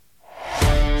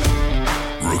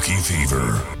Rookie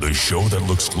Fever, the show that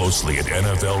looks closely at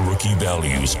NFL rookie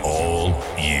values all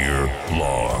year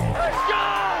long. Let's go!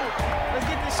 Let's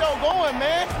get this show going,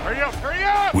 man. Hurry up, hurry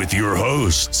up! With your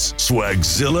hosts,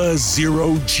 Swagzilla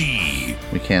Zero G.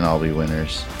 We can't all be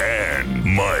winners. And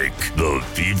Mike, the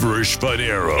Feverish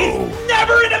Fanero. It's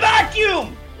never in a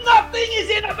vacuum! Nothing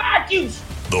is in a vacuum!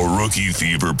 The Rookie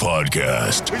Fever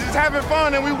Podcast. We just having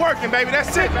fun and we working, baby.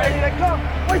 That's it, baby. They come.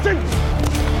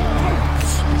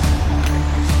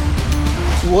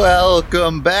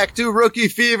 Welcome back to Rookie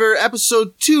Fever,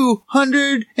 episode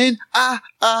 75,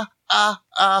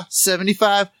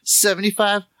 75,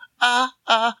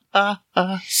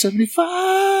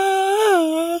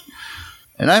 75.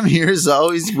 And I'm here as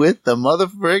always with the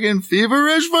motherfucking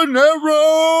Feverish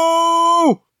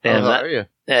Fanero. Damn, how are you?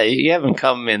 Yeah, you haven't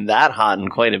come in that hot in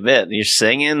quite a bit. You're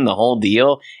singing the whole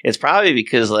deal. It's probably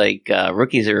because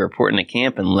rookies are reporting to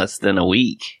camp in less than a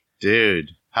week.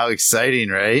 Dude, how exciting,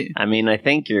 right? I mean, I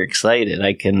think you're excited.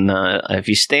 I can, if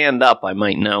you stand up, I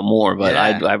might know more, but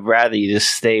Yeah. I'd rather you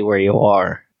just stay where you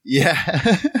are. Yeah.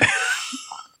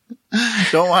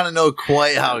 Don't want to know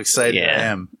quite how excited I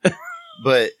am.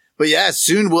 But yeah,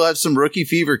 soon we'll have some Rookie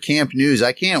Fever camp news.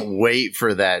 I can't wait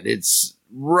for that. It's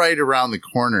right around the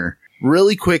corner.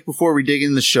 Really quick before we dig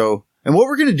in the show. And what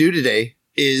we're going to do today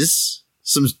is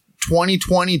some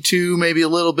 2022, maybe a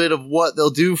little bit of what they'll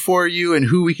do for you and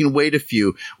who we can wait a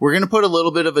few. We're going to put a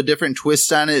little bit of a different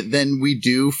twist on it than we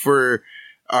do for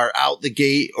our out the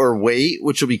gate or wait,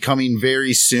 which will be coming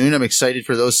very soon. I'm excited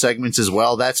for those segments as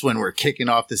well. That's when we're kicking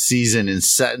off the season and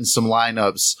setting some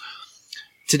lineups.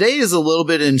 Today is a little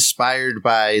bit inspired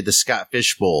by the Scott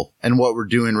Fish Bowl and what we're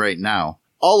doing right now.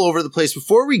 All over the place.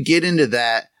 Before we get into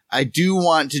that, I do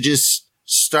want to just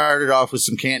start it off with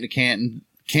some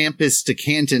campus to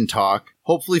Canton talk.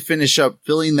 Hopefully finish up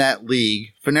filling that league.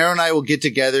 Fanero and I will get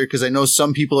together because I know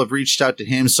some people have reached out to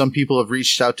him. Some people have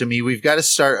reached out to me. We've got to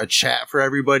start a chat for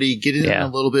everybody, get it in a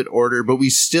little bit order, but we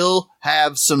still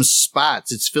have some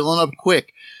spots. It's filling up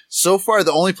quick. So far,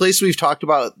 the only place we've talked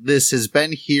about this has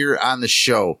been here on the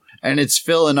show, and it's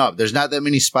filling up. There's not that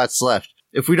many spots left.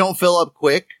 If we don't fill up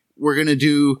quick, we're going to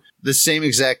do the same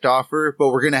exact offer, but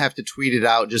we're going to have to tweet it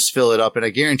out, just fill it up. And I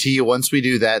guarantee you, once we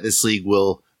do that, this league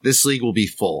will be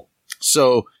full.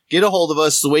 So get a hold of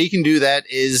us. The way you can do that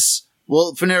is,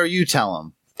 well, Fanero, you tell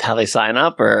them. How they sign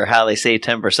up or how they save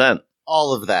 10%?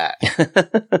 All of that.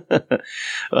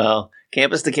 Well,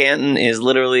 Campus to Canton is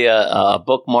literally a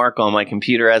bookmark on my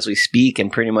computer as we speak,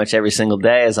 and pretty much every single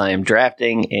day as I am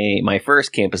drafting my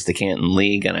first Campus to Canton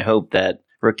league, and I hope that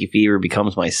Rookie Fever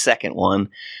becomes my second one.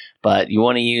 But you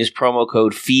want to use promo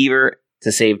code FEVER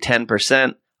to save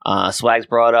 10%. Swags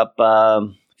brought up a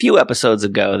few episodes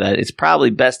ago that it's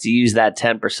probably best to use that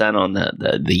 10% on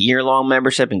the year-long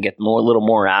membership and get a little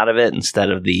more out of it instead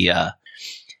of the...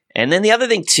 And then the other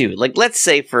thing, too, like let's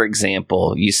say, for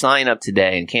example, you sign up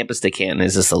today and Campus to Canton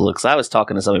is just a look. 'Cause I was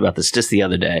talking to somebody about this just the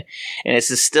other day, and it's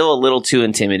just still a little too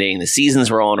intimidating. The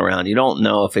season's rolling around. You don't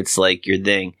know if it's like your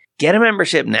thing. Get a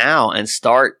membership now and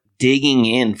start digging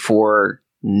in for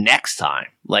next time.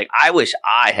 Like, I wish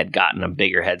I had gotten a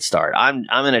bigger head start. I'm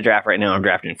in a draft right now. I'm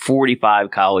drafting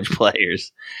 45 college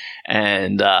players,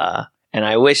 and I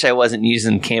wish I wasn't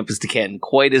using Campus to Canton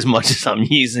quite as much as I'm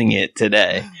using it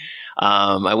today.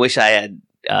 I wish I had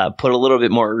put a little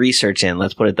bit more research in.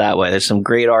 Let's put it that way. There's some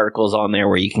great articles on there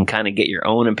where you can kind of get your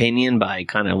own opinion by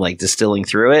kind of like distilling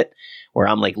through it. Where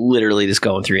I'm like literally just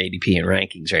going through ADP and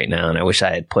rankings right now, and I wish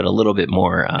I had put a little bit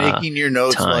more making your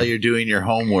notes time while you're doing your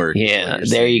homework. Yeah,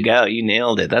 there you go. You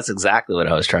nailed it. That's exactly what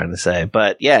I was trying to say.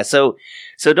 But yeah, so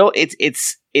don't.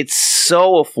 It's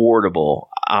so affordable.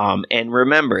 And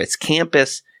remember, it's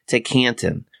Campus to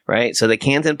Canton, right? So the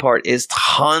Canton part is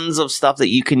tons of stuff that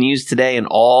you can use today in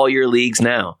all your leagues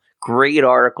now. Great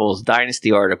articles,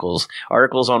 dynasty articles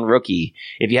on rookie.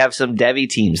 If you have some Devy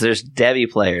teams, there's Devy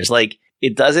players. Like,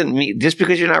 it doesn't mean just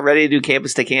because you're not ready to do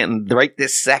Campus to Canton right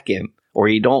this second, or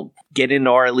you don't get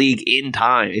into our league in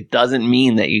time, it doesn't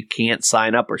mean that you can't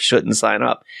sign up or shouldn't sign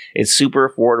up. It's super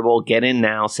affordable. Get in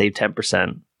now, save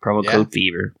 10%. Promo code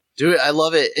FEVER. Do it. I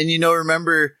love it. And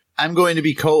remember, I'm going to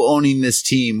be co-owning this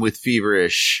team with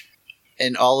Feverish,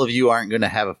 and all of you aren't going to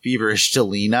have a Feverish to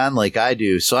lean on like I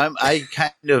do. So I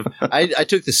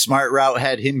took the smart route,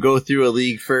 had him go through a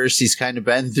league first. He's kind of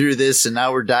been through this, and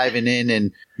now we're diving in,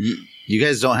 and you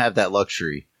guys don't have that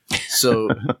luxury. So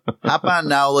hop on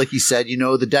now. Like you said,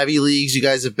 the Devy leagues you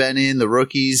guys have been in, the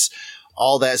rookies,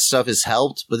 all that stuff has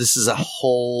helped, but this is a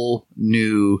whole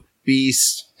new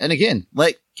beast. And again,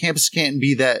 like Campus Canton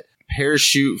be that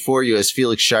parachute for you, as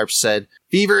Felix Sharp said.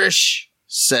 Feverish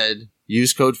said,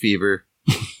 use code FEVER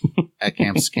at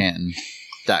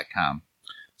campuscanton.com.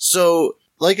 So,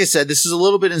 like I said, this is a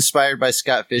little bit inspired by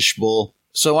Scott Fishbowl.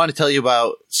 So I want to tell you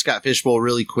about Scott Fishbowl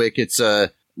really quick. It's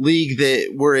a league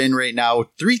that we're in right now.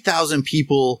 3,000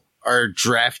 people are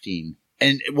drafting.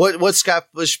 And what Scott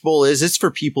Fishbowl is, it's for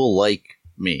people like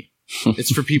me.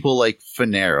 It's for people like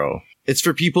Finero. It's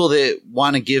for people that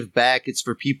want to give back. It's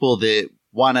for people that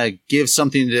want to give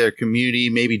something to their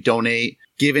community, maybe donate,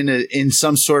 give in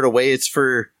some sort of way. It's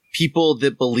for people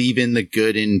that believe in the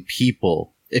good in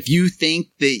people. If you think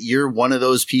that you're one of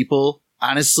those people,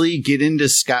 honestly, get into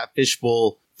Scott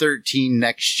Fishbowl 13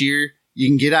 next year. You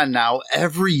can get on now.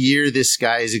 Every year, this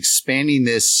guy is expanding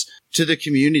this to the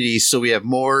community. So we have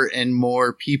more and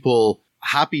more people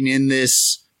hopping in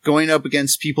this, going up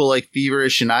against people like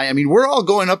Feverish and I. I mean, we're all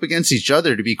going up against each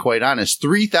other, to be quite honest.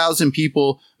 3,000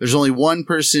 people. There's only one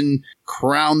person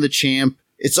crowned the champ.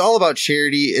 It's all about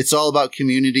charity. It's all about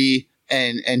community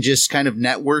and just kind of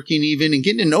networking even and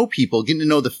getting to know people, getting to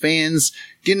know the fans,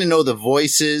 getting to know the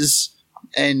voices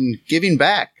and giving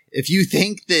back. If you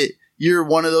think that you're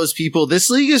one of those people, this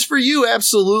league is for you.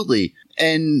 Absolutely.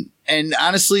 And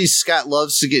honestly, Scott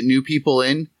loves to get new people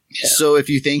in. Yeah. So if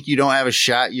you think you don't have a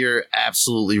shot, you're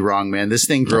absolutely wrong, man. This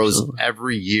thing grows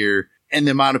every year, and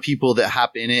the amount of people that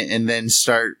hop in it and then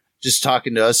start just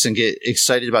talking to us and get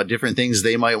excited about different things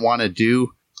they might want to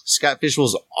do. Scott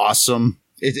Fishbowl's awesome.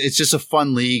 It's just a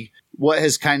fun league. What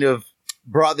has kind of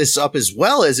brought this up as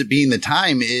well as it being the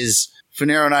time is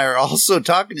Finero and I are also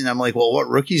talking and I'm like, well, what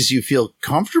rookies do you feel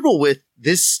comfortable with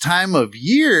this time of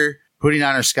year putting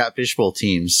on our Scott Fishbowl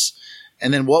teams?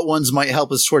 And then what ones might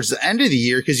help us towards the end of the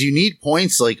year? Because you need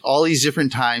points like all these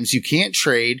different times. You can't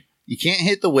trade. You can't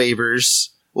hit the waivers.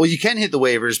 Well, you can hit the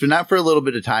waivers, but not for a little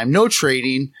bit of time. No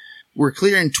trading. We're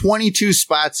clearing 22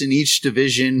 spots in each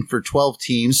division for 12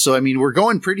 teams. So, I mean, we're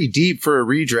going pretty deep for a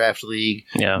redraft league.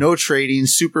 Yeah. No trading,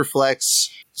 super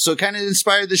flex. So it kind of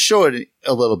inspired the show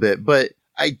a little bit. But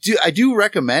I do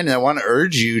recommend, and I want to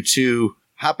urge you to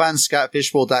hop on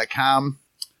scottfishbowl.com.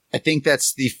 I think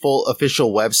that's the full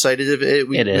official website of it.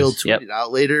 We'll tweet it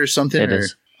out later or something. It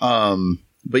is.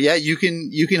 But yeah, you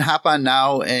can hop on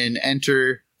now and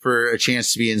enter for a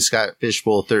chance to be in Scott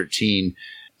Fishbowl 13.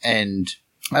 And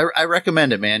I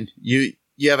recommend it, man. You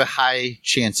have a high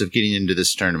chance of getting into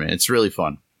this tournament. It's really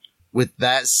fun. With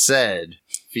that said,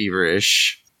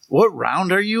 Feverish, what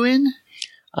round are you in?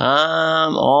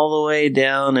 All the way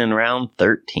down in round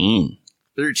 13.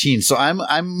 13. So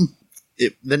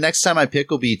the next time I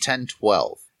pick will be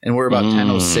 10-12, and we're about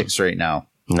 10-06 right now.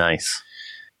 Nice.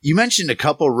 You mentioned a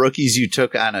couple rookies you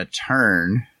took on a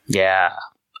turn. Yeah.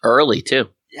 Early, too.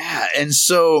 Yeah, and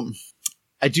so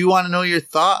I do want to know your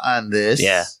thought on this.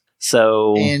 Yeah.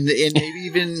 So and maybe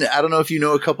even I don't know if you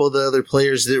know a couple of the other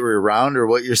players that were around or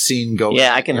what you're seeing going.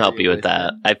 Yeah, I can help you with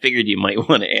that. I figured you might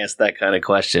want to ask that kind of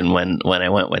question when I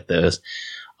went with those.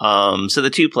 So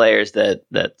the two players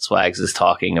that Swags is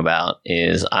talking about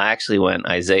is I actually went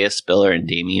Isaiah Spiller and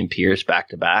Damian Pierce back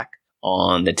to back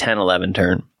on the 10-11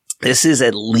 turn. This is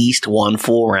at least one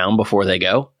full round before they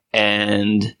go,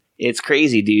 and it's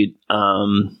crazy, dude.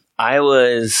 I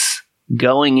was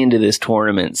going into this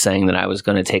tournament saying that I was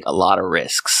going to take a lot of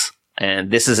risks. And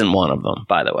this isn't one of them,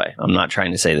 by the way. I'm not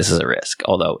trying to say this is a risk,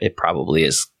 although it probably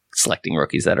is selecting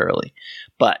rookies that early.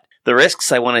 But the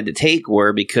risks I wanted to take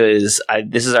were because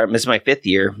this is my fifth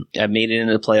year. I've made it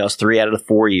into the playoffs 3 out of the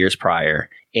 4 years prior.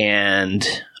 And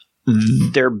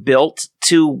they're built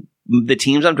to, the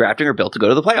teams I'm drafting are built to go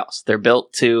to the playoffs. They're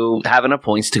built to have enough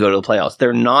points to go to the playoffs.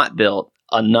 They're not built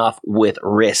enough with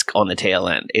risk on the tail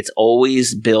end. It's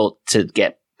always built to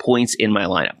get points in my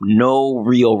lineup. No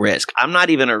real risk. I'm not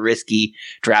even a risky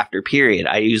drafter, period.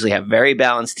 I usually have very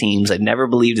balanced teams. I never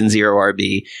believed in zero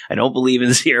RB. I don't believe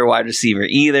in zero wide receiver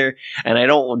either. And I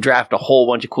don't draft a whole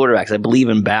bunch of quarterbacks. I believe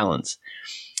in balance.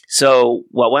 So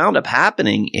what wound up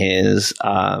happening is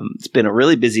it's been a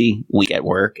really busy week at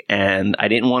work, and I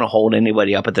didn't want to hold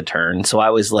anybody up at the turn. So I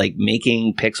was like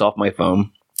making picks off my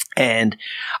phone. And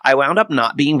I wound up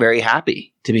not being very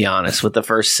happy, to be honest, with the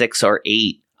first 6 or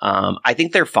 8. I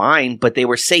think they're fine, but they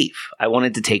were safe. I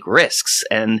wanted to take risks.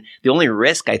 And the only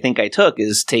risk I think I took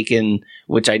is taking,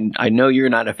 which I know you're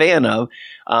not a fan of,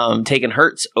 taking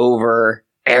Hurts over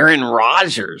Aaron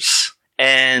Rodgers.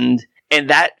 And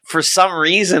that, for some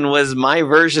reason, was my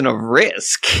version of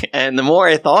risk. And the more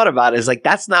I thought about it, it's like,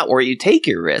 that's not where you take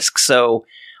your risk. So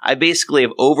I basically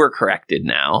have overcorrected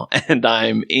now, and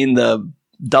I'm in the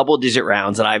double-digit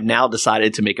rounds, and I've now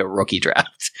decided to make a rookie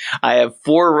draft. I have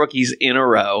 4 rookies in a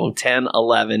row, 10,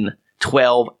 11,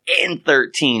 12, and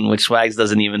 13, which Swags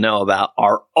doesn't even know about,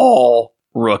 are all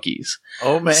rookies.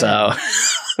 Oh, man. So,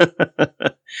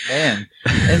 man.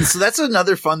 And so that's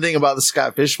another fun thing about the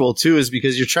Scott Fish Bowl, too, is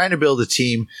because you're trying to build a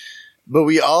team, but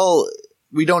but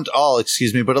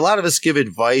a lot of us give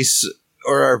advice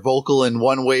or are vocal in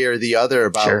one way or the other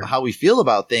about how we feel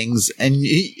about things. And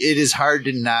it is hard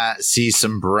to not see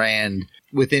some brand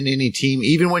within any team,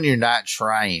 even when you're not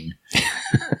trying.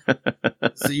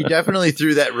 So you definitely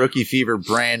threw that Rookie Fever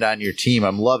brand on your team.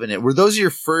 I'm loving it. Were those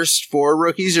your first 4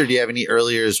 rookies, or do you have any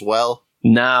earlier as well?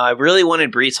 No, I really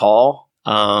wanted Breece Hall.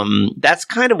 That's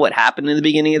kind of what happened in the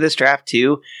beginning of this draft,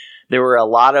 too. There were a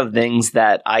lot of things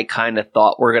that I kind of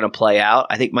thought were going to play out.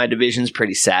 I think my division's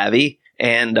pretty savvy.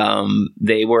 And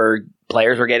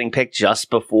players were getting picked just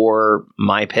before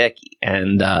my pick.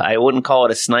 And I wouldn't call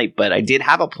it a snipe, but I did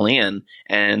have a plan,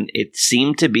 and it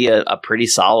seemed to be a pretty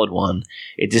solid one.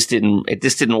 It just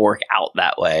didn't work out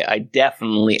that way. I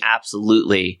definitely,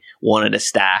 absolutely wanted a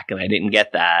stack, and I didn't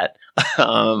get that.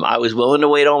 I was willing to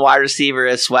wait on wide receiver,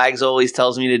 as Swags always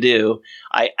tells me to do.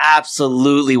 I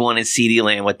absolutely wanted CeeDee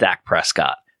Lamb with Dak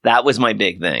Prescott. That was my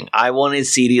big thing. I wanted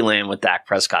CeeDee Lamb with Dak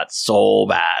Prescott so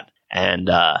bad. And,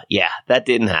 that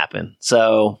didn't happen.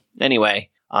 So anyway,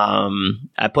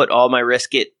 I put all my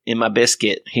risket in my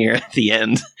biscuit here at the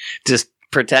end, just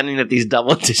pretending that these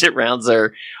double digit rounds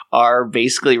are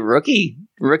basically rookie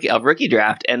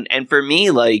draft. And for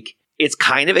me, like, it's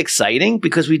kind of exciting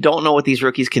because we don't know what these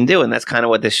rookies can do. And that's kind of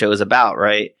what this show is about.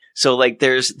 Right. So like,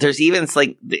 there's even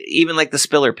like the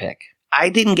Spiller pick. I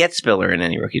didn't get Spiller in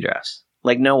any rookie drafts,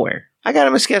 like nowhere. I got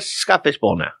him a Scott Fish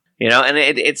Bowl now. You know, and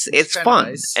it's fun,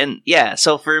 nice. And yeah.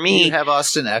 So for me, do you have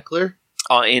Austin Eckler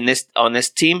on this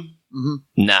team? Mm-hmm.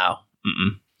 No,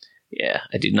 yeah,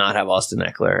 I do not have Austin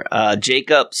Eckler.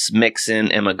 Jacobs,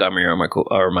 Mixon, and Montgomery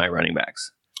are my running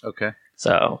backs. Okay.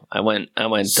 So I went.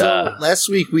 So last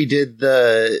week we did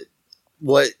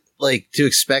what to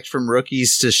expect from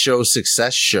rookies to show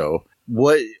success show.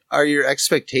 What are your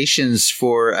expectations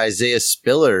for Isaiah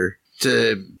Spiller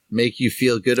to make you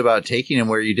feel good about taking him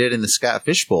where you did in the Scott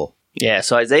Fish Bowl? Yeah,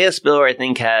 so Isaiah Spiller, I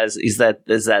think, he's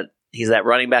that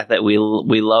running back that we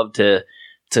love to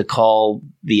call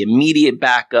the immediate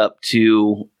backup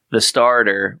to the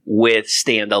starter with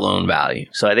standalone value.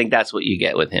 So I think that's what you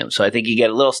get with him. So I think you get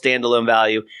a little standalone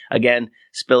value. Again,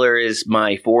 Spiller is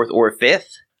my 4th or 5th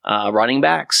running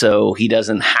back, so he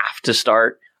doesn't have to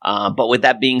start. But with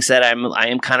that being said, I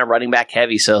am kind of running back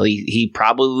heavy, so he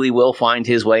probably will find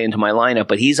his way into my lineup.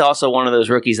 But he's also one of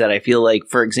those rookies that I feel like,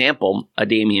 for example, a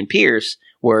Dameon Pierce,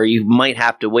 where you might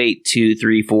have to wait 2,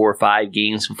 3, 4, 5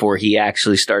 games before he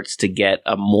actually starts to get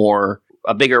a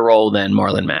bigger role than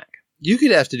Marlon Mack. You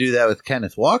could have to do that with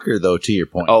Kenneth Walker, though, to your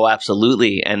point. Oh,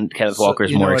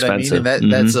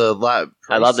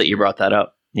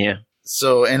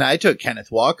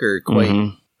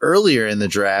 quite earlier in the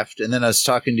draft, and then I was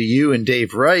talking to you and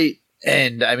Dave Wright,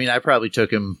 and I mean, I probably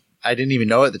took him, I didn't even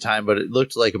know at the time, but it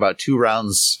looked like about 2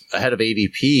 rounds ahead of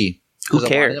ADP. Who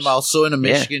cares? I'm also in a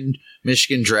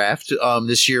Michigan draft.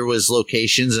 This year was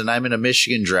locations, and I'm in a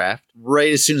Michigan draft.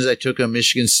 Right as soon as I took a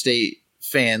Michigan State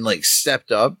fan,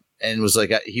 stepped up and was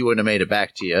like, he wouldn't have made it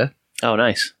back to you. Oh,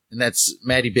 nice. And that's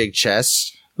Matty Big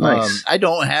Chest. Nice. I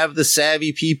don't have the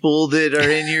savvy people that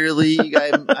are in your league.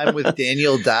 I'm with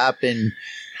Daniel Dopp and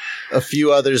a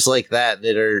few others like that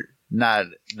are not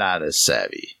as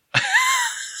savvy.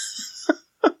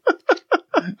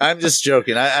 I'm just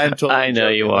joking. I'm totally I know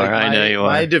joking. you are. I know you are.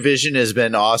 My division has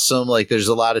been awesome. There's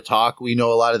a lot of talk. We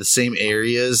know a lot of the same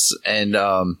areas, and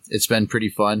it's been pretty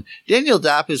fun. Daniel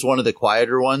Dopp is one of the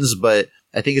quieter ones, but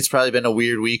I think it's probably been a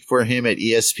weird week for him at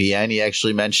ESPN. He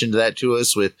actually mentioned that to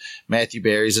us with Matthew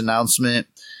Berry's announcement.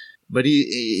 But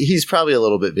he's probably a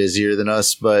little bit busier than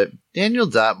us, but Daniel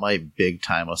Dopp might big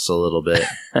time us a little bit.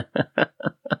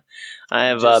 I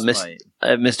have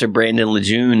Mr. Brandon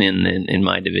Lejeune in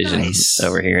my division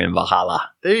over here in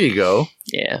Valhalla. There you go.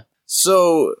 Yeah.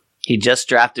 So he just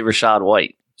drafted Rashad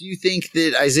White. Do you think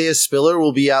that Isaiah Spiller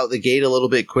will be out the gate a little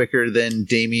bit quicker than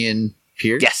Dameon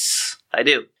Pierce? Yes, I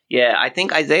do. Yeah, I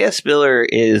think Isaiah Spiller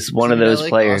is one of those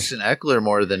players. Austin Eckler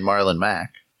more than Marlon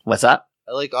Mack. What's up?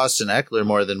 I like Austin Eckler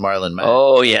more than Marlon Mack.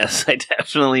 Oh, yes. I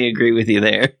definitely agree with you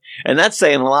there. And that's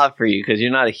saying a lot for you because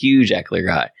you're not a huge Eckler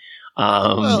guy.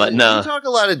 But no. You talk a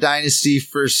lot of dynasty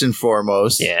first and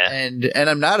foremost. Yeah. And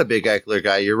I'm not a big Eckler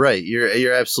guy. You're right.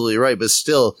 You're absolutely right. But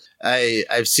still,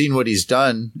 I've seen what he's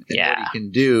done and what he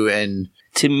can do. And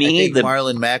to me, I think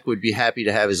Marlon Mack would be happy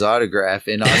to have his autograph,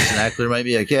 and Austin Eckler might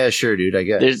be like, "Yeah, sure, dude, I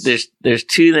guess." There's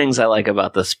 2 things I like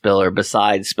about the Spiller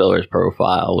besides Spiller's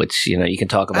profile, which you can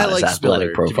talk about his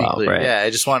athletic profile, right? Yeah, I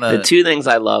just want to. The 2 things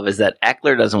I love is that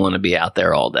Eckler doesn't want to be out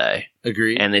there all day.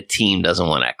 Agreed. And the team doesn't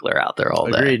want Eckler out there all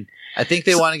day. Agreed. I think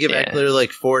they want to give Eckler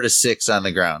like 4 to 6 on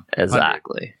the ground.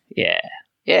 Exactly. 100.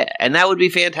 Yeah, and that would be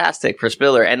fantastic for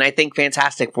Spiller, and I think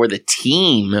fantastic for the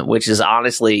team, which is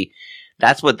honestly,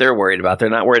 that's what they're worried about. They're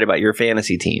not worried about your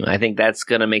fantasy team. I think that's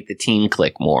going to make the team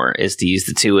click more, is to use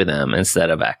the two of them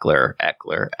instead of Eckler,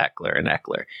 and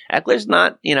Eckler. Eckler's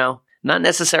not, not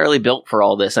necessarily built for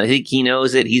all this. I think he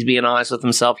knows it. He's being honest with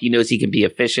himself. He knows he can be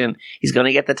efficient. He's going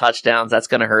to get the touchdowns. That's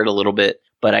going to hurt a little bit,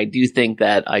 but I do think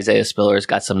that Isaiah Spiller's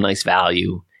got some nice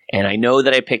value. And I know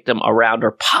that I picked him around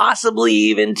or possibly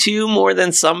even 2 more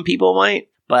than some people might.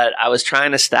 But I was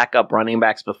trying to stack up running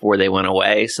backs before they went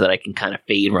away so that I can kind of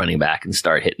fade running back and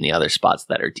start hitting the other spots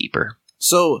that are deeper.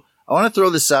 So I want to throw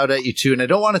this out at you too. And I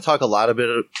don't want to talk a lot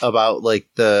about like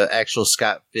the actual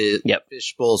Scott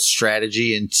Fishbowl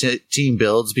strategy and team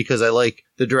builds, because I like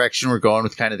the direction we're going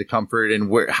with kind of the comfort and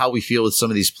how we feel with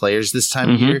some of these players this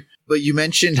time of year. But you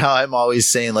mentioned how I'm always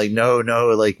saying like, no,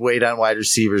 like wait on wide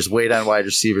receivers. And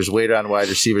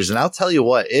I'll tell you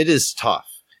what, it is tough.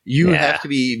 You have to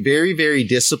be very, very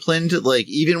disciplined. Like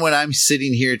even when I'm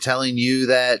sitting here telling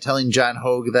John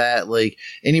Hogue that, like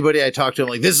anybody I talk to, I'm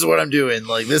like, this is what I'm doing.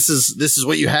 Like this is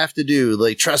what you have to do.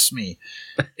 Like, trust me.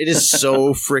 It is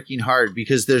so freaking hard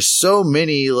because there's so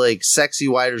many like sexy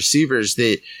wide receivers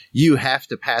that you have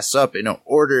to pass up in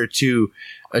order to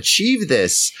achieve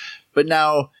this. But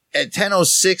now at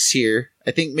 10:06 here,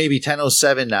 I think maybe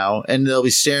 10:07 now, and they'll be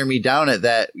staring me down at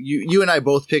that. You and I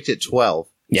both picked at 12.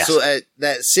 Yes. So at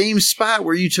that same spot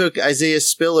where you took Isaiah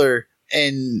Spiller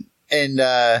and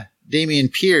Damian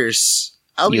Pierce,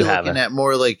 I'll be looking at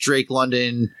more like Drake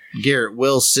London, Garrett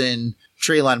Wilson,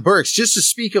 Treylon Burks, just to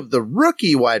speak of the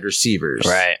rookie wide receivers.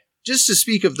 Right. Just to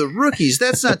speak of the rookies.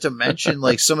 That's not to mention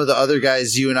like some of the other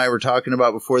guys you and I were talking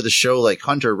about before the show, like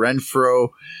Hunter Renfrow,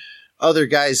 other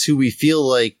guys who we feel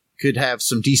like could have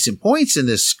some decent points in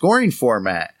this scoring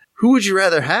format. Who would you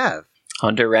rather have?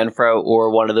 Hunter Renfrow or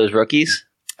one of those rookies?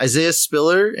 Isaiah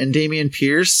Spiller and Damian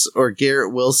Pierce, or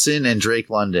Garrett Wilson and Drake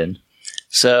London?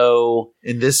 So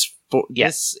in this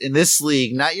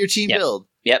league, not your team build.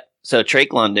 Yep. So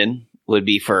Drake London would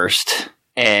be first,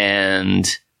 and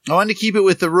I wanted to keep it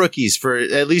with the rookies for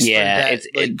at least. Yeah,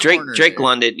 Drake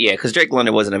London. Yeah, because Drake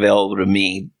London wasn't available to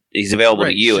me. He's available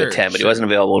to you at 10, but he wasn't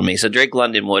available to me. So Drake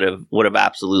London would have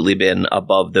absolutely been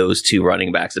above those 2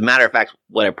 running backs. As a matter of fact,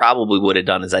 what I probably would have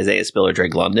done is Isaiah Spiller,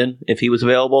 Drake London, if he was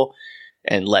available,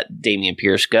 and let Damian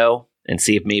Pierce go and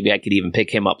see if maybe I could even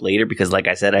pick him up later, because like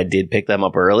I said, I did pick them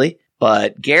up early.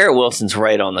 But Garrett Wilson's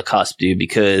right on the cusp, dude,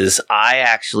 because I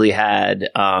actually had,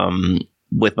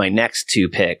 with my next 2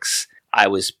 picks, I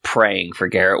was praying for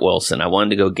Garrett Wilson. I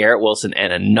wanted to go Garrett Wilson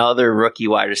and another rookie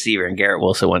wide receiver, and Garrett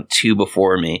Wilson went 2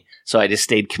 before me. So I just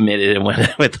stayed committed and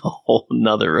went with a whole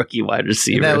another rookie wide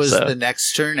receiver. And that was the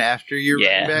next turn after your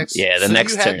running backs? Yeah, the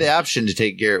next turn. You had the option to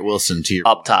take Garrett Wilson to your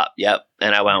up top, yep.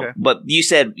 And I went, but you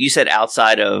said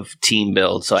outside of team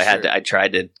build, so I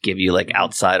tried to give you like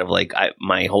outside of like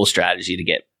my whole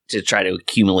strategy to try to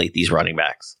accumulate these running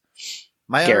backs.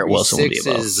 My Garrett Wilson would be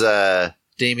above. Is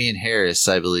Damian Harris,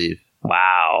 I believe.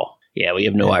 Wow. Yeah, we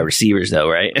have no wide receivers though,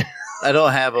 right? I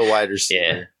don't have a wide receiver.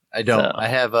 Yeah. I don't. So. I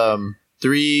have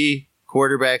 3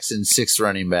 quarterbacks and 6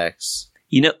 running backs.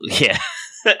 Yeah.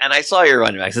 And I saw your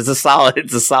running backs. It's a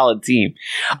solid team.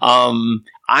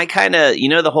 I kind of,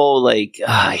 the whole like,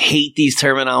 I hate these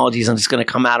terminologies. I'm just going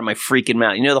to come out of my freaking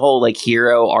mouth. The whole like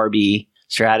hero RB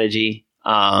strategy.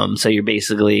 So you're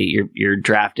basically, you're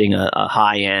drafting a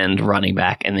high end running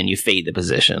back, and then you fade the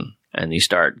position and you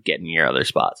start getting your other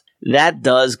spots. That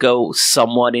does go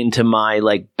somewhat into my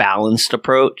like balanced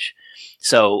approach.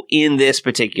 So in this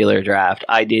particular draft,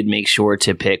 I did make sure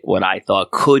to pick what I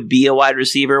thought could be a wide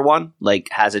receiver one, like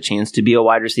has a chance to be a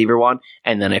wide receiver one,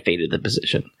 and then I faded the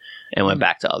position and went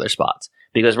back to other spots.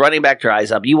 Because running back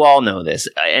dries up. You all know this.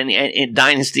 And in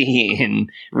Dynasty and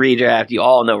Redraft, you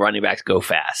all know running backs go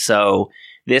fast. So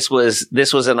this was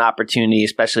an opportunity,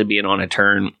 especially being on a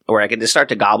turn, where I could just start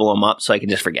to gobble them up so I can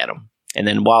just forget them. And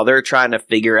then while they're trying to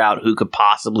figure out who could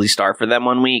possibly start for them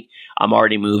 1 week, I'm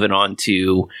already moving on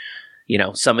to,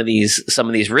 some of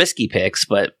these risky picks.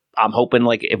 But I'm hoping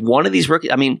like if one of these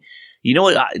rookies, I mean,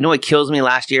 what kills me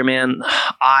last year, man?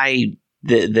 The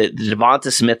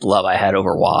Devonta Smith love I had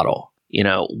over Waddle.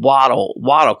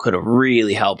 Waddle could have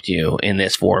really helped you in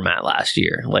this format last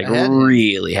year. Like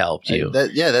really helped you.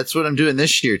 That's what I'm doing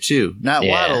this year too. Not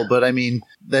Waddle, but I mean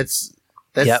that's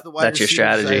the wide that's your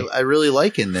strategy. I really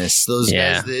like in this. Those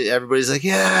guys that everybody's like,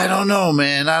 I don't know,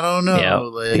 man. I don't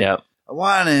know. I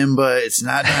want him, but it's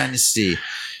not Dynasty.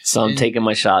 So I'm taking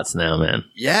my shots now, man.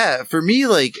 Yeah, for me,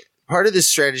 like part of this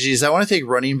strategy is I want to take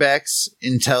running backs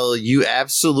until you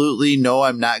absolutely know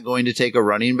I'm not going to take a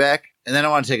running back. and then I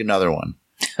want to take another one.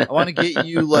 I want to get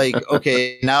you like,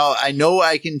 okay, now I know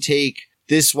I can take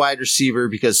this wide receiver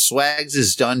because Swags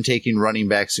is done taking running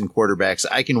backs and quarterbacks.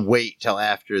 I can wait till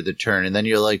after the turn. And then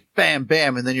you're like, bam,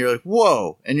 bam. And then you're like,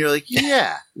 whoa. And you're like,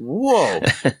 yeah, whoa.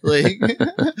 Like,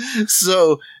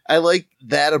 so I like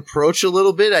that approach a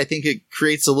little bit. I think it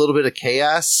creates a little bit of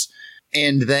chaos.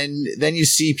 And then you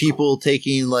see people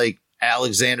taking like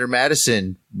Alexander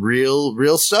Madison,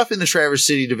 real stuff in the Traverse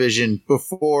City division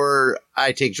before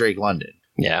I take Drake London.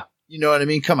 Yeah. You know what I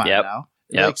mean? Come on now.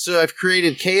 Yep. Like, so I've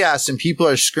created chaos and people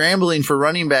are scrambling for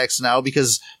running backs now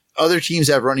because other teams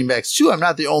have running backs too. I'm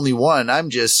not the only one. I'm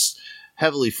just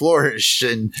heavily flourished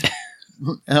and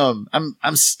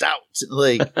I'm stout.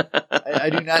 Like I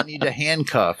do not need to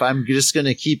handcuff. I'm just going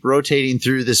to keep rotating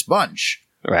through this bunch.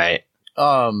 Right.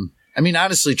 I mean,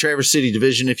 honestly, Traverse City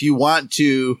division, if you want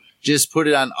to just put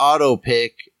it on auto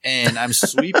pick and I'm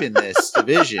sweeping this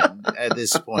division at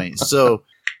this point. So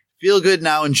feel good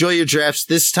now. Enjoy your drafts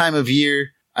this time of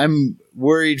year. I'm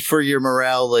worried for your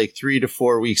morale like 3 to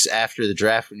 4 weeks after the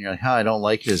draft when you're like, I don't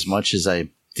like it as much as I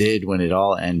did when it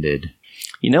all ended.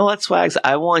 You know what, Swags?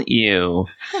 I want you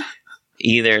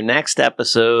either next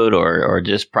episode or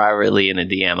just privately in a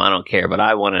DM. I don't care, but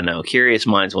I want to know. Curious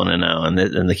minds want to know. And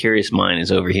the curious mind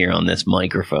is over here on this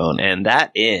microphone. And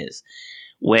that is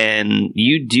when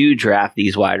you do draft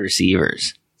these wide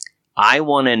receivers, I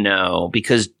want to know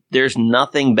because there's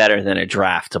nothing better than a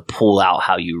draft to pull out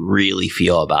how you really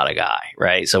feel about a guy,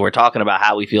 right? So we're talking about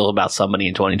how we feel about somebody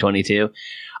in 2022.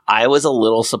 I was a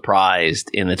little surprised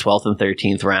in the 12th and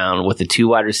 13th round with the 2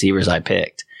 wide receivers I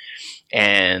picked.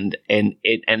 And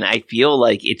I feel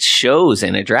like it shows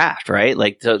in a draft, right?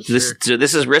 Like, so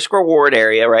this is risk reward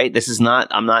area, right? This is not,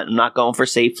 I'm not going for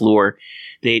safe floor.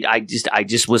 I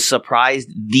just was surprised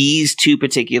these 2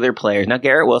 particular players. Now,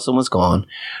 Garrett Wilson was gone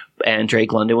and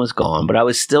Drake London was gone, but I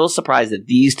was still surprised that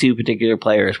these 2 particular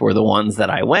players were the ones that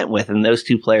I went with. And those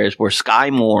 2 players were Sky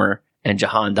Moore and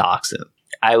Jahan Doxson.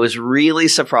 I was really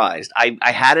surprised. I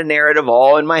had a narrative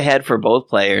all in my head for both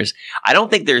players. I don't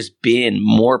think there's been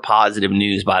more positive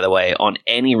news, by the way, on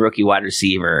any rookie wide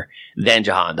receiver than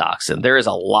Jahan Doxson. There is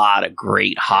a lot of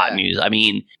great hot news. I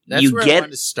mean, that's where I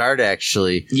wanted to start,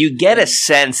 actually. You get a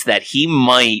sense that he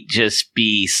might just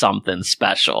be something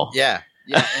special. Yeah.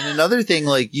 Yeah. And another thing,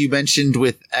 like you mentioned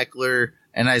with Eckler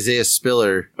and Isaiah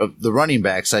Spiller, of the running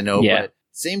backs, I know, but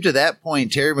same to that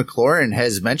point, Terry McLaurin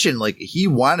has mentioned like he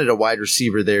wanted a wide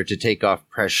receiver there to take off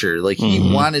pressure. Like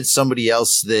he wanted somebody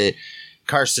else that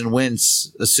Carson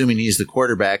Wentz, assuming he's the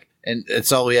quarterback, and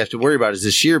that's all we have to worry about is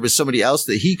this year, but somebody else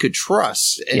that he could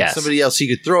trust and somebody else he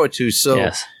could throw it to.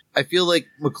 So I feel like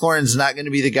McLaurin's not going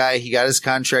to be the guy. He got his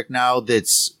contract now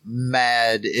that's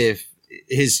mad if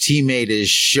his teammate is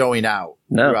showing out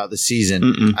throughout the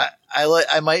season.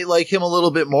 I might like him a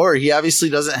little bit more. He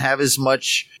obviously doesn't have as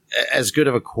good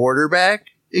of a quarterback,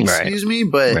 but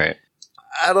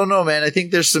I don't know, man. I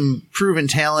think there's some proven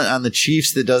talent on the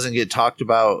Chiefs that doesn't get talked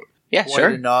about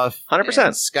enough.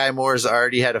 100%. Sky Moore's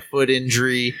already had a foot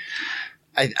injury.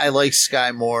 I like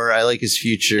Sky Moore. I like his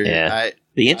future. Yeah.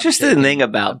 The interesting thing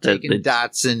about the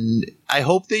Dotson, I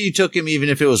hope that you took him even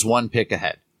if it was 1 pick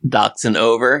ahead. Dotson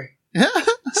over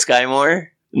Sky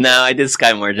Moore? No, I did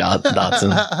Sky Moore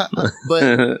Dotson.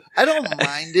 But I don't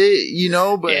mind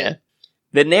it,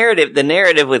 but the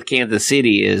narrative with Kansas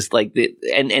City is like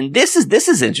and this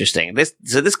is interesting.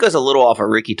 This goes a little off of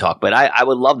Ricky talk, but I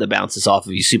would love to bounce this off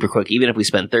of you super quick, even if we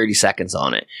spend 30 seconds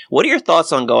on it. What are your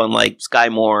thoughts on going like Sky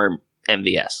Moore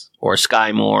MVS or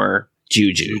Sky Moore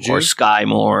Juju or Sky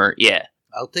Moore? Yeah,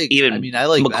 I'll take. Even I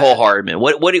like McCole Hardman.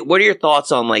 What are your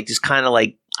thoughts on like just kind of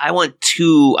like I want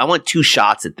two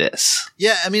shots at this?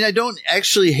 Yeah, I don't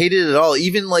actually hate it at all.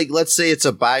 Even like let's say it's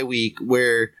a bye week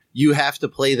where you have to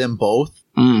play them both.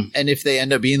 And if they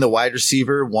end up being the wide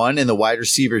receiver 1 and the wide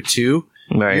receiver 2,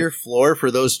 your floor for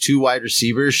those 2 wide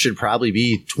receivers should probably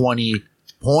be 20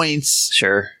 points.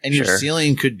 Sure. And your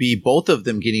ceiling could be both of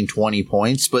them getting 20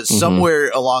 points, but somewhere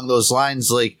along those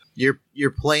lines, like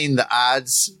you're playing the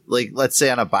odds, like let's say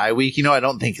on a bye week, I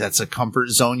don't think that's a comfort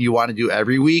zone you want to do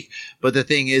every week. But the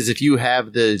thing is, if you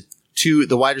have the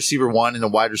wide receiver 1 and the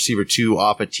wide receiver 2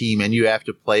 off a team and you have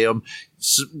to play them,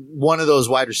 one of those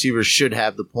wide receivers should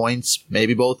have the points,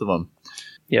 maybe both of them.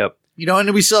 Yep.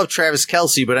 And we still have Travis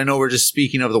Kelce, but I know we're just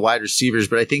speaking of the wide receivers,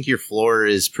 but I think your floor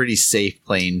is pretty safe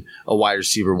playing a wide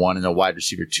receiver 1 and a wide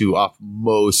receiver 2 off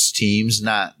most teams,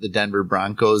 not the Denver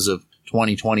Broncos of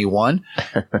 2021,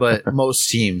 but most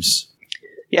teams.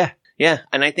 Yeah. Yeah,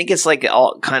 and I think it's like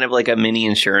all kind of like a mini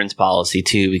insurance policy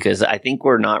too, because I think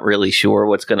we're not really sure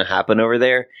what's going to happen over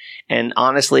there. And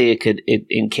honestly, it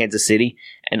in Kansas City,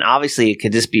 and obviously it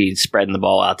could just be spreading the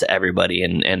ball out to everybody,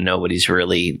 and nobody's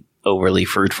really overly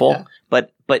fruitful. Yeah.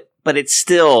 But it's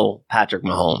still Patrick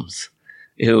Mahomes,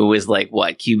 who is like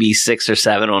what QB 6 or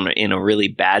 7 in a really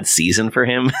bad season for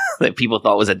him that people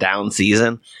thought was a down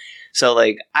season. So,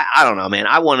 like, I don't know, man.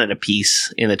 I wanted a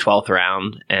piece in the 12th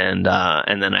round, and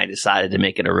then I decided to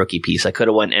make it a rookie piece. I could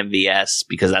have went MVS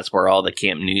because that's where all the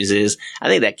Camp News is. I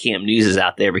think that Camp News is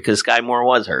out there because Sky Moore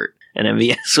was hurt, and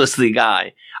MVS was the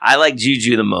guy. I like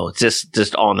Juju the most,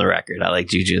 just on the record. I like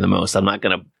Juju the most. I'm not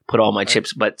going to put all my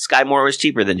chips, but Sky Moore was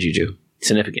cheaper than Juju,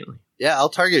 significantly. Yeah, I'll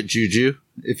target Juju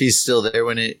if he's still there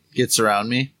when it gets around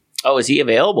me. Oh, is he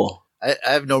available? I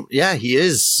have no... Yeah, he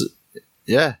is.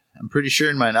 Yeah. I'm pretty sure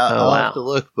in mine. I'll have to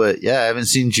look, but yeah, I haven't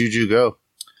seen Juju go.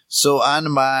 So on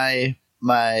my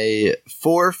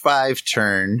 4-5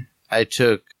 turn, I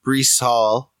took Breece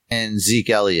Hall and Zeke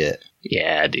Elliott.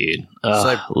 Yeah, dude.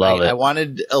 So love it. I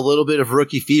wanted a little bit of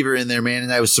rookie fever in there, man,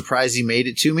 and I was surprised he made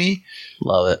it to me.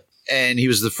 Love it. And he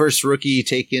was the first rookie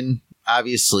taken,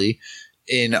 obviously,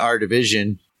 in our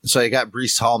division. So I got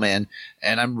Breece Hall, man,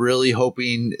 and I'm really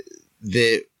hoping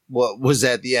that what was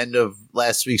at the end of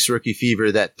last week's rookie fever,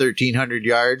 that 1,300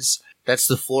 yards, that's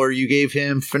the floor you gave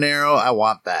him, Finero. I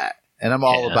want that. And I'm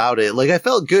all about it. Like, I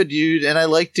felt good, dude. And I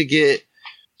like to get,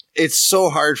 it's so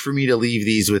hard for me to leave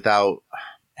these without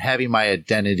having my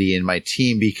identity in my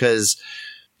team, because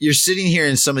you're sitting here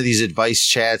in some of these advice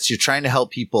chats. You're trying to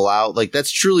help people out. Like, that's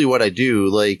truly what I do.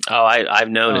 Like, oh, I've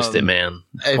noticed it, man.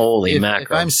 Holy mackerel.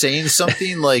 If I'm saying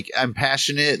something, like, I'm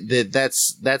passionate,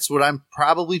 that's what I'm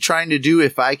probably trying to do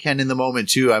if I can in the moment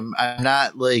too. I'm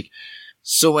not like,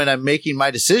 so when I'm making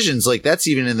my decisions, like, that's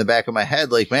even in the back of my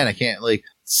head. Like, man, I can't like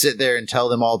sit there and tell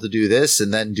them all to do this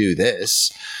and then do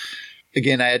this.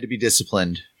 Again, I had to be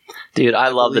disciplined. Dude, I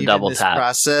love the double tap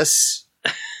process.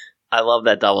 I love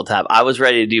that double tap. I was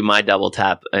ready to do my double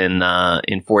tap in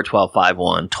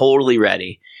 4-12-5-1. Totally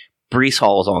ready. Breece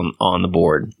Hall's on the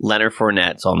board. Leonard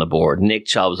Fournette's on the board. Nick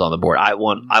Chubb's on the board. I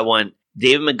want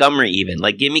David Montgomery even.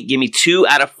 Like, give me 2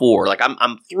 out of 4. Like,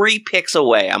 I'm 3 picks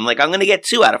away. I'm going to get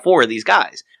 2 out of 4 of these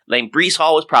guys. Like, Breece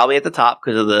Hall was probably at the top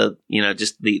because of the,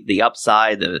 just the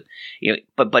upside,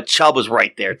 but Chubb was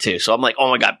right there too. So I'm like, oh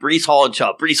my God, Breece Hall and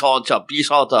Chubb, Breece Hall and Chubb, Breece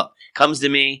Hall and Chubb. Comes to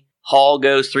me. Hall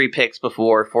goes 3 picks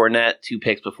before, Fournette 2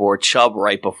 picks before, Chubb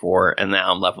right before, and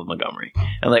now I'm left with Montgomery.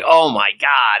 I'm like, oh my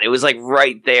God, it was like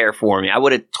right there for me. I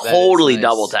would have totally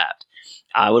double tapped.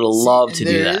 I would have loved to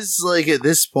do that. There is, like, at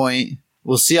this point,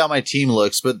 we'll see how my team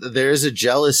looks, but there is a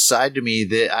jealous side to me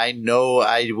that I know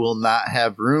I will not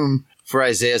have room for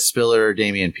Isaiah Spiller or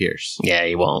Dameon Pierce. Yeah,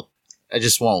 you won't. I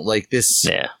just won't. Like, this,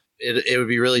 it would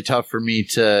be really tough for me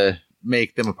to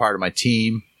make them a part of my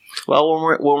team. Well,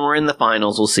 when we're in the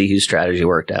finals, we'll see whose strategy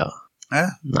worked out.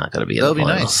 Not going to be in the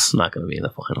finals. Nice. Not going to be in the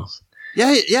finals.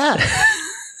 Yeah.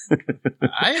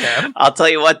 I am. I'll tell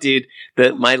you what, dude.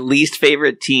 My least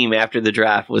favorite team after the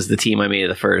draft was the team I made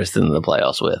the furthest in the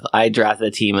playoffs with. I drafted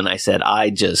a team and I said,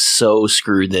 I just so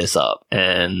screwed this up.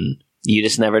 And you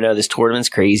just never know. This tournament's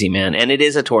crazy, man. And it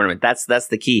is a tournament. That's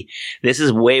the key. This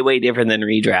is way, way different than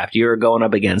redraft. You're going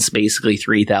up against basically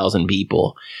 3,000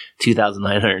 people,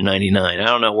 2,999. I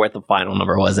don't know what the final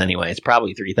number was anyway. It's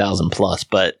probably 3,000 plus,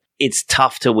 but it's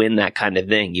tough to win that kind of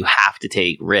thing. You have to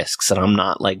take risks, and I'm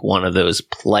not like one of those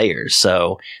players.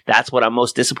 So that's what I'm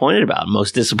most disappointed about. I'm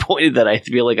most disappointed that I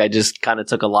feel like I just kind of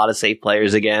took a lot of safe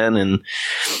players again, and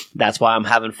that's why I'm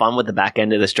having fun with the back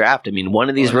end of this draft. I mean, one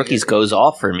of these rookies goes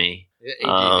off for me.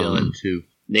 AJ Dillon too.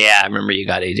 Yeah, I remember you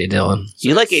got AJ Dillon. So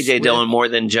you like AJ Dillon more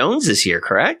than Jones this year,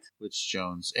 correct? Which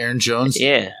Jones? Aaron Jones?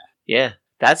 Yeah.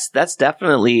 That's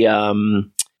definitely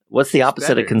what's the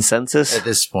opposite of consensus at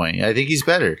this point? I think he's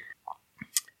better.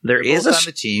 They're both on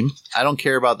the team. I don't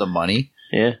care about the money.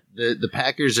 Yeah. The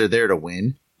Packers are there to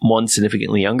win. One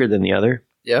significantly younger than the other.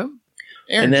 Yeah.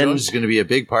 Aaron Jones is going to be a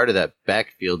big part of that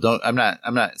backfield. I'm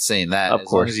not saying that. Of course.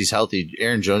 As long as he's healthy,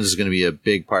 Aaron Jones is going to be a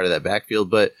big part of that backfield.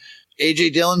 But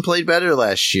AJ Dillon played better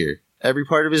last year. Every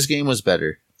part of his game was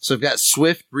better. So I've got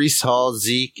Swift, Breece Hall,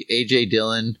 Zeke, AJ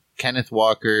Dillon, Kenneth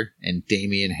Walker, and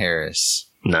Damian Harris.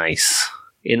 Nice.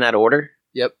 In that order?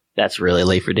 Yep. That's really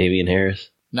late for Damian Harris.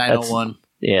 901.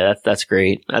 Yeah, that's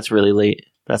great. That's really late.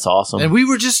 That's awesome. And we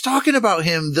were just talking about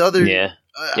him the other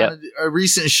on a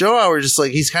recent show. I was just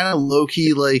like, he's kind of low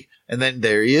key, like, and then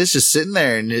there he is, just sitting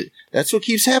there, and that's what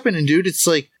keeps happening, dude. It's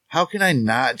like, how can I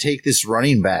not take this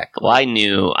running back? Well, I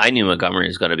knew Montgomery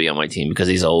was going to be on my team because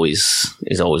he's always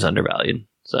undervalued.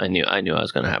 So I knew I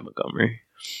was going to have Montgomery.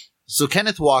 So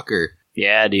Kenneth Walker,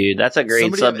 Yeah, dude, that's a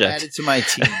great subject. I've added to my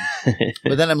team.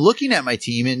 But then I'm looking at my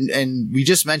team, and we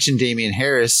just mentioned Damian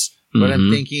Harris, but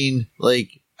I'm thinking,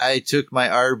 like, I took my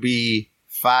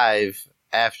RB5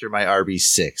 after my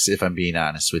RB6, if I'm being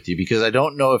honest with you, because I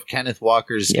don't know if Kenneth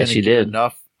Walker's going to get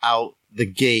enough out the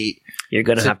gate. You're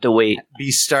going to have to wait.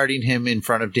 Be starting him in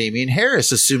front of Damian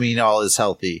Harris, assuming all is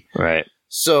healthy. Right.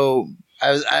 So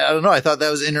I don't know. I thought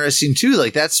that was interesting too.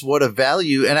 Like, that's what a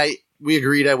value. And we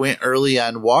agreed I went early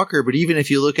on Walker, but even if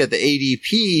you look at the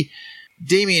ADP,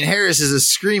 Damian Harris is a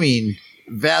screaming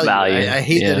value. I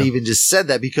hate that I even just said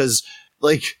that, because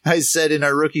like I said in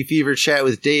our Rookie Fever chat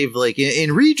with Dave, like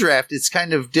in redraft, it's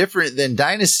kind of different than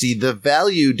Dynasty. The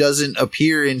value doesn't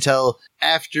appear until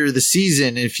after the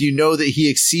season. If you know that he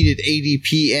exceeded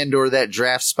ADP and or that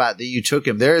draft spot that you took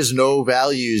him, there is no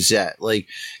values yet. Like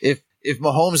if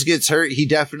Mahomes gets hurt, he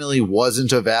definitely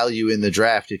wasn't a value in the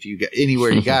draft. If you got anywhere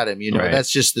you got him, you know,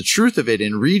 that's just the truth of it.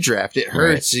 In redraft, it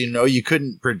hurts. You know, you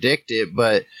couldn't predict it,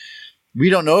 but we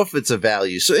don't know if it's a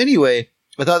value. So anyway,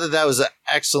 I thought that was an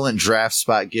excellent draft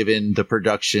spot given the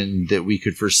production that we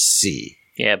could foresee.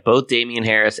 Yeah, both Damian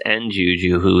Harris and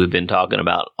Juju, who we've been talking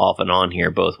about off and on here,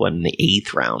 both went in the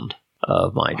 8th round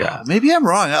of my draft. Maybe I'm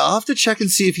wrong. I'll have to check and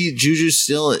see if Juju's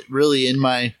still really in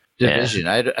my division.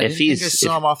 I didn't think I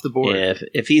saw him off the board. Yeah,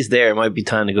 if he's there, it might be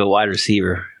time to go wide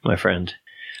receiver, my friend.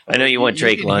 I know you want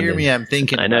Drake London. Hear me? I'm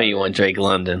thinking. I know you want Drake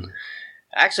London.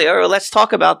 Actually, all right, let's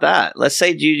talk about that. Let's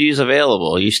say Juju's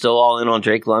available. Are you still all in on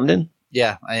Drake London?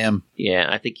 Yeah, I am. Yeah,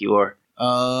 I think you are.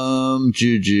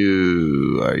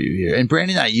 Juju, are you here? And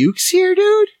Brandon Ayuk's here,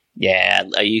 dude? Yeah,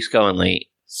 Ayuk's going late.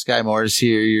 Sky Moore's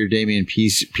here. Your Damian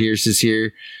Pierce is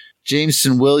here.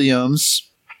 Jameson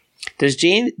Williams. Does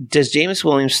Jameis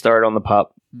Williams start on the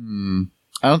pup?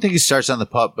 I don't think he starts on the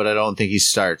pup, but I don't think he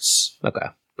starts. Okay.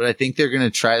 But I think they're going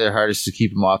to try their hardest to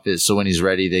keep him off it, so when he's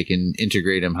ready, they can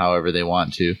integrate him however they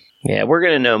want to. Yeah, we're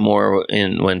going to know more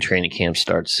when training camp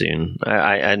starts soon.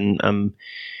 Training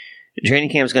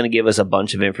camp is going to give us a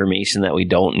bunch of information that we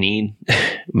don't need.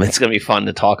 It's going to be fun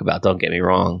to talk about, don't get me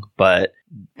wrong. But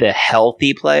the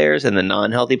healthy players and the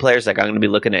non-healthy players, like I'm going to be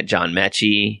looking at John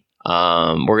Mechie.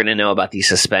 We're going to know about these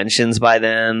suspensions by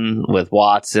then with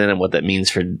Watson and what that means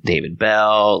for David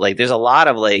Bell. Like, there's a lot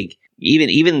of like,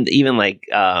 even like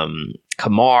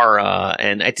Kamara,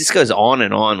 and it just goes on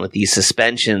and on with these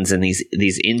suspensions and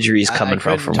these injuries coming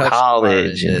from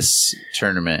college. In this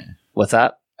tournament. What's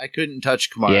that? I couldn't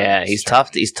touch Kamara. Yeah, he's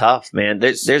tough. He's tough, man.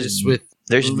 There's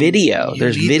video.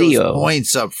 There's video those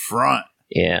points up front.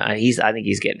 Yeah, I think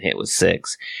he's getting hit with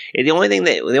 6. And the only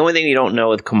thing you don't know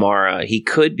with Kamara, he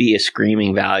could be a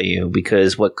screaming value,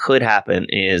 because what could happen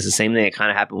is the same thing that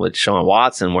kind of happened with Sean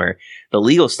Watson, where the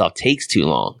legal stuff takes too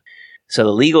long. So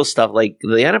the legal stuff, like the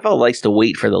NFL likes to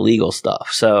wait for the legal stuff.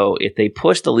 So if they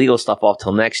push the legal stuff off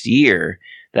till next year,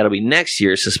 that'll be next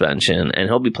year's suspension, and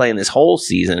he'll be playing this whole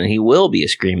season, and he will be a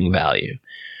screaming value.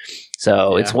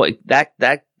 So it's what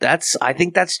that's I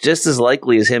think that's just as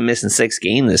likely as him missing 6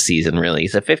 games this season, really.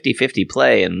 It's a 50-50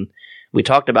 play, and we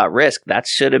talked about risk. That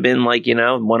should have been like,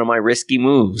 one of my risky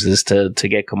moves is to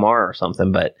get Kamara or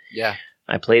something, but yeah,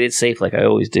 I played it safe like I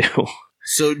always do.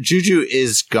 So Juju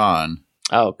is gone.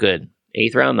 Oh, good.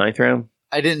 8th round, 9th round?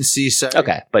 I didn't see. Sorry.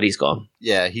 Okay, but he's gone.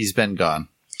 Yeah, he's been gone.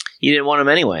 You didn't want him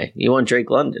anyway. You want Drake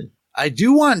London. I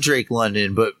do want Drake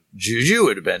London, but Juju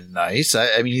would have been nice.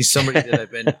 I mean, he's somebody that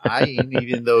I've been eyeing,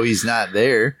 even though he's not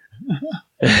there.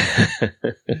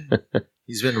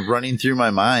 He's been running through my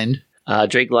mind.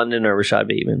 Drake London or Rashad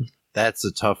Bateman? That's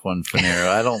a tough one, Finero.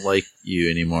 I don't like you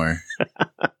anymore.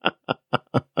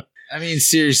 I mean,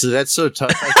 seriously, that's so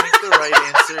tough. I think the right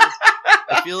answer...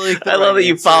 I feel like I love that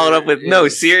you followed up with, no,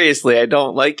 seriously, I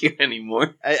don't like you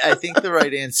anymore. I think the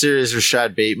right answer is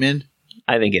Rashad Bateman.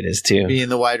 I think it is too. Being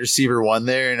the wide receiver 1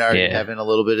 there and already having a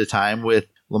little bit of time with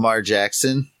Lamar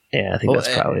Jackson. Yeah, I think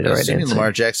that's probably the right answer.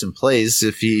 Lamar Jackson plays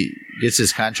if he gets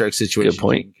his contract situation. Good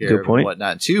point. Good point. And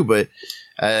whatnot too, but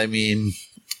I mean,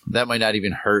 that might not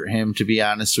even hurt him, to be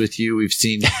honest with you. We've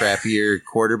seen crappier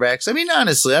quarterbacks. I mean,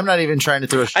 honestly, I'm not even trying to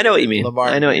throw. I know what you mean. Lamar,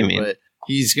 I know what you mean. But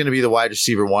he's going to be the wide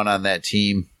receiver 1 on that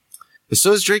team. But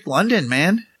so is Drake London,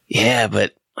 man. Yeah,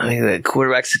 but I think the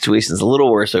quarterback situation is a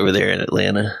little worse over there in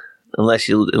Atlanta, unless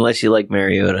you like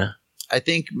Mariota. I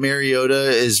think Mariota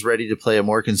is ready to play a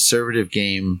more conservative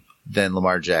game than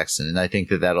Lamar Jackson, and I think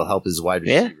that'll help his wide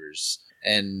receivers.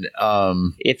 Yeah. And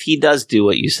if he does do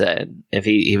what you said, if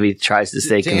he tries to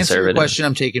stay conservative, answer your question,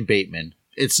 I'm taking Bateman.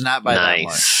 It's not by that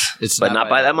much. but not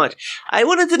by that much. I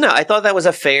wanted to know. I thought that was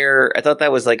a fair. I thought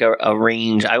that was like a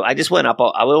range. I just went up.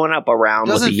 I went up around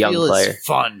with a young player. As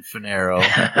fun, Fanaro.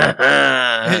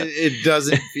 it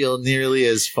doesn't feel nearly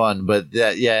as fun, but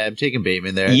I'm taking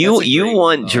Bateman there. You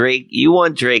want Drake. You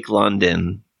want Drake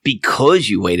London because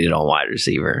you waited on wide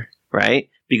receiver, right?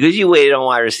 Because you waited on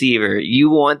wide receiver, you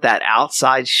want that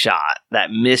outside shot,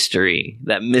 that mystery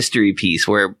piece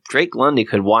where Drake London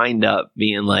could wind up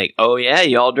being like, oh yeah,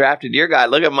 y'all drafted your guy.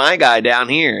 Look at my guy down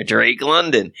here, Drake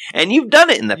London. And you've done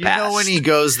it in the past. You know when he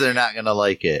goes, they're not going to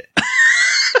like it.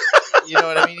 You know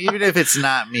what I mean? Even if it's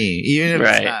not me.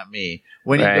 It's not me.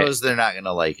 When he goes, they're not going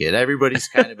to like it. Everybody's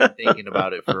kind of been thinking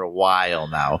about it for a while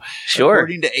now. Sure.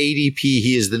 According to ADP,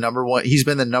 he is the number one. He's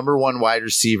been the number one wide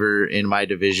receiver in my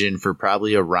division for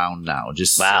probably a round now.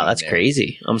 Wow, that's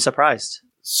crazy. I'm surprised.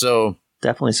 So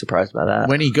definitely surprised by that.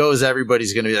 When he goes,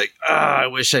 everybody's going to be like, I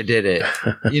wish I did it.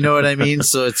 You know what I mean?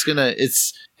 So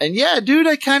and yeah, dude,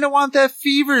 I kind of want that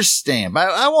fever stamp.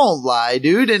 I won't lie,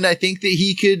 dude. And I think that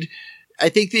he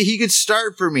could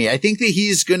start for me. I think that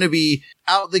he's going to be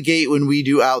out the gate when we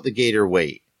do out the gate or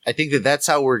wait. I think that that's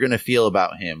how we're going to feel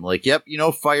about him. Like, yep,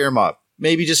 fire him up.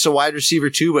 Maybe just a wide receiver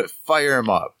too, but fire him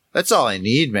up. That's all I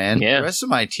need, man. Yeah. The rest of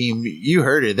my team, you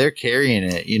heard it. They're carrying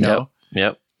it,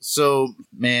 Yep. So,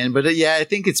 man, but I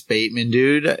think it's Bateman,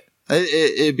 dude.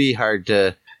 It'd be hard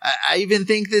to... I even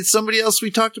think that somebody else we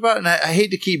talked about, and I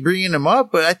hate to keep bringing him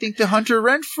up, but I think the Hunter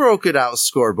Renfrow could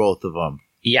outscore both of them.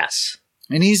 Yes.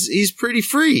 And he's pretty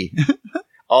free.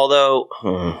 Although,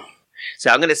 so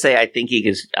I'm going to say I think he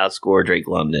could outscore Drake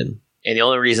London. And the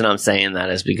only reason I'm saying that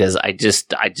is because I just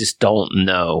don't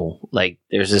know. Like,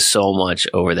 there's just so much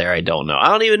over there I don't know. I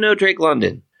don't even know Drake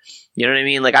London. You know what I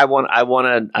mean? Like, I want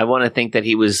to think that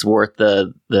he was worth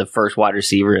the first wide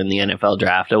receiver in the NFL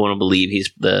draft. I want to believe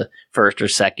he's the first or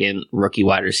second rookie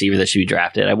wide receiver that should be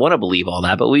drafted. I want to believe all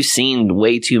that, but we've seen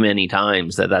way too many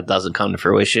times that doesn't come to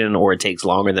fruition, or it takes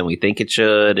longer than we think it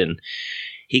should. And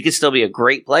he could still be a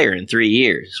great player in 3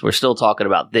 years. We're still talking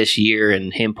about this year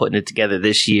and him putting it together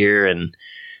this year and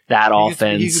that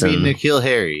offense. He could be N'Keal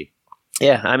Harry.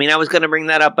 Yeah, I mean, I was going to bring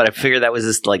that up, but I figured that was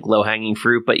just like low hanging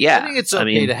fruit. But yeah, I think it's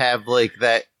okay to have like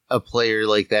that, a player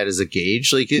like that as a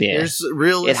gauge. Like there's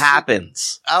real, it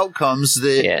happens outcomes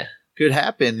that could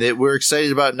happen that we're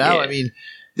excited about now. Yeah. I mean,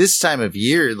 this time of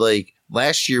year, like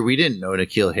last year, we didn't know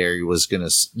N'Keal Harry was going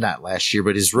to, not last year,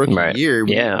 but his rookie year.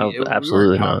 Absolutely we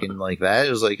weren't talking like that.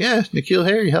 It was like, N'Keal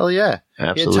Harry, hell yeah.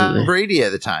 Absolutely. He had Tom Brady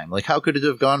at the time. Like, how could it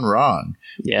have gone wrong?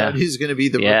 Yeah. He's going to be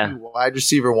the rookie wide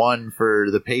receiver one for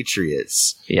the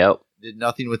Patriots. Yep. Did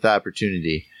nothing with the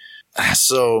opportunity.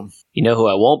 So. You know who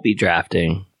I won't be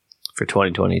drafting for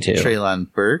 2022?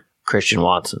 Treylon Burke. Christian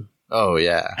Watson. Oh,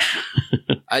 yeah.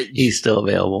 He's still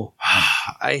available.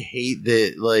 I hate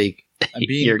that, like, I'm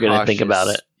being You're going to think about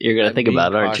it. You're going to think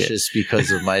about it, aren't you? Cautious because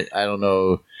of my, I don't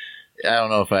know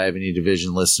if I have any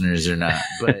division listeners or not,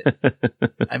 but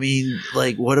I mean,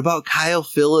 like, what about Kyle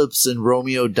Phillips and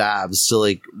Romeo Doubs to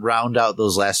like round out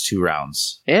those last 2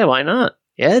 rounds? Yeah, why not?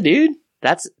 Yeah, dude.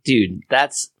 That's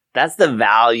the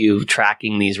value of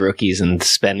tracking these rookies and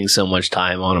spending so much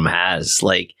time on them has.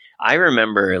 Like, I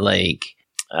remember, like,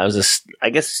 I guess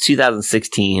it's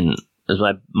 2016. It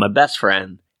was my best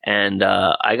friend, and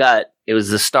it was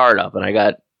the startup, and I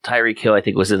got Tyreek Hill. I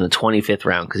think was in the 25th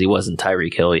round because he wasn't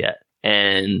Tyreek Hill yet.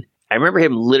 And I remember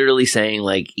him literally saying,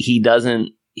 like, he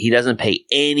doesn't pay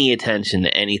any attention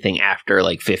to anything after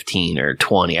like 15 or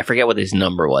 20. I forget what his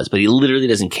number was, but he literally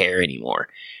doesn't care anymore.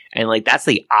 And like, that's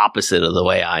the opposite of the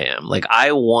way I am. Like,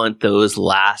 I want those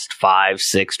last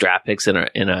 5-6 draft picks in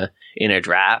a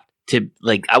draft to,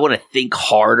 like, I want to think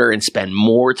harder and spend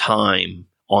more time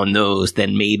on those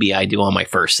than maybe I do on my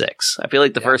first 6. I feel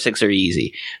like the first 6 are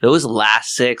easy. Those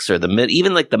last 6 or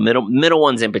even like the middle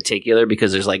ones in particular,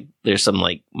 because there's some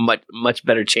like much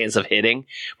better chance of hitting.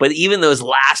 But even those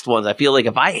last ones, I feel like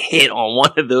if I hit on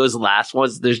one of those last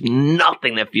ones, there's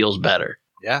nothing that feels better.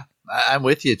 Yeah, I'm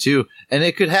with you too. And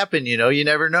it could happen, you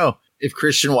never know. If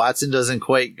Christian Watson doesn't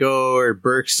quite go or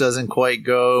Burks doesn't quite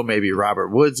go, maybe Robert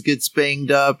Woods gets banged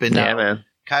up. And man.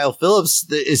 Kyle Phillips,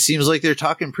 it seems like they're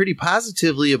talking pretty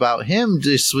positively about him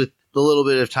just with the little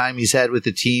bit of time he's had with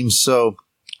the team. So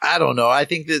I don't know. I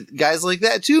think that guys like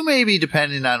that too, maybe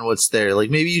depending on what's there, like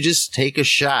maybe you just take a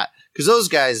shot, because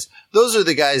those are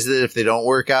the guys that if they don't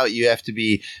work out, you have to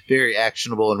be very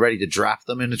actionable and ready to drop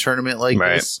them in a tournament like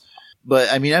this.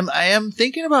 But I mean, I am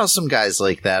thinking about some guys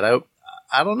like that.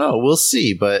 I don't know. We'll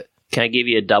see. But can I give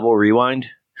you a double rewind?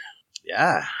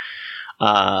 Yeah.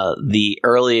 The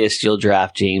earliest you'll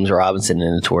draft James Robinson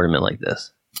in a tournament like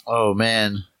this. Oh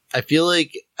man, I feel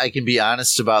like I can be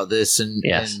honest about this and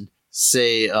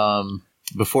say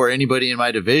before anybody in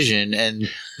my division, and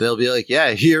they'll be like, yeah,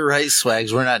 you're right,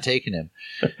 Swags, we're not taking him.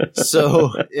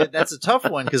 So that's a tough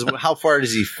one because how far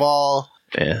does he fall?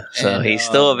 Yeah, so he's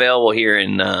still available here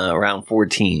in round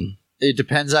 14. It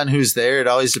depends on who's there. It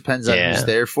always depends on who's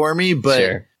there for me, but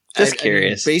sure. Just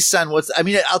curious. Based on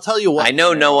I'll tell you what. I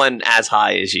know no one as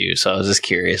high as you, so I was just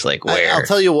curious, like where. I'll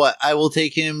tell you what. I will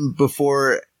take him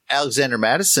before Alexander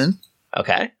Madison.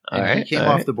 Okay. All right. He came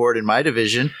off the board in my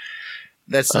division.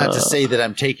 That's not to say that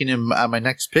I'm taking him on my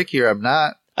next pick here. I'm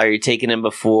not. Are you taking him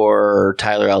before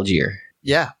Tyler Algier?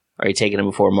 Yeah. Are you taking him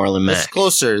before Marlon Mack? That's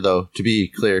closer, though, to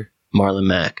be clear. Marlon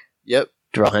Mack. Yep.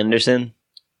 Darrell Henderson.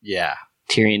 Yeah.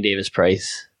 Tyrion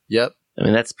Davis-Price. Yep. I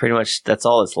mean, that's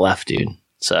all that's left, dude.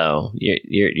 So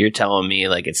you're telling me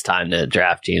like it's time to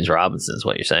draft James Robinson is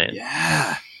what you're saying?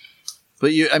 Yeah.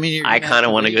 But I kind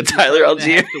of want to go Tyler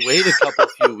Algier. Have to wait a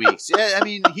few weeks. Yeah, I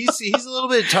mean he's a little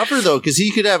bit tougher though because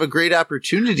he could have a great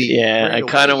opportunity. Yeah, I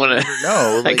kind of want to.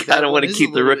 I kind of want to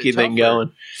keep the rookie thing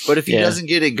going. But if he doesn't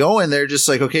get it going, they're just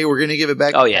like, okay, we're going to give it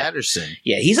back to Patterson.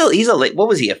 Yeah, he's a late. What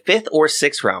was he? A 5th or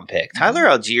 6th round pick? Tyler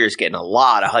Algier is getting a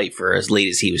lot of hype for as late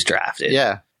as he was drafted.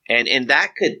 Yeah. And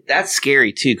that's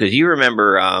scary too because you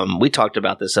remember we talked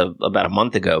about this about a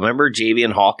month ago. Remember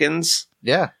Javian Hawkins?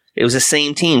 Yeah. It was the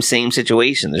same team, same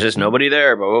situation. There's just nobody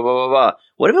there. Blah blah blah blah blah.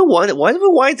 What if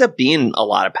it winds up being a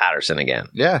lot of Patterson again?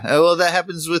 Yeah, well, that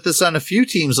happens with us on a few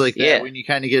teams like that when you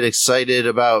kind of get excited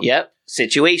about. Yep,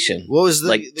 situation. What was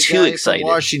the too guy excited? From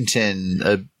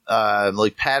Washington,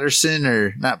 like Patterson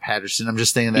or not Patterson? I'm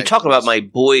just thinking that you talking about my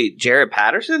boy Jared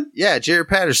Patterson. Yeah, Jared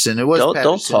Patterson. It was.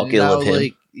 Don't talk ill of him.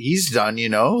 Like, he's done,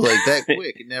 like that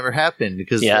quick. It never happened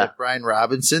because Brian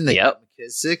Robinson, they got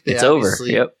McKissick. It's over.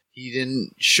 Yep. He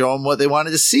didn't show them what they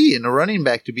wanted to see in a running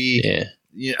back to be.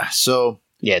 Yeah. So.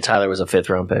 Yeah, Tyler was a 5th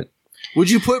round pick. Would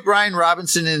you put Brian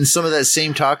Robinson in some of that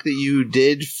same talk that you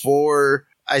did for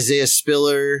Isaiah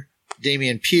Spiller,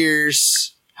 Damian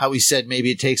Pierce? How he said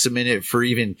maybe it takes a minute for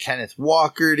even Kenneth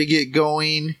Walker to get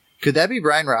going. Could that be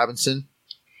Brian Robinson?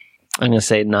 I'm going to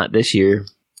say not this year.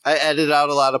 I edited out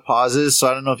a lot of pauses, so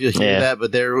I don't know if you'll hear that,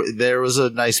 but there was a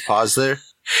nice pause there.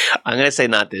 I'm going to say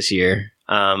not this year.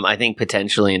 I think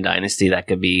potentially in Dynasty that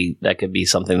could be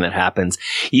something that happens.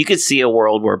 You could see a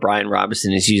world where Brian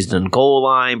Robinson is used on goal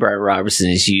line. Brian Robinson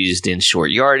is used in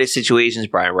short yardage situations.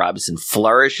 Brian Robinson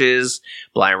flourishes.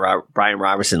 Brian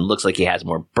Robinson looks like he has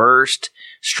more burst,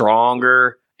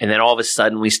 stronger. And then all of a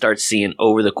sudden we start seeing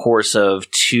over the course of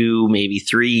 2, maybe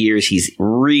 3 years, he's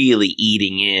really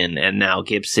eating in. And now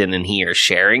Gibson and he are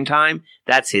sharing time.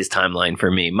 That's his timeline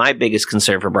for me. My biggest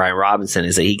concern for Brian Robinson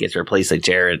is that he gets replaced like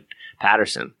Jared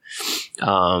Patterson.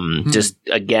 Just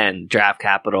again, draft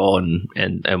capital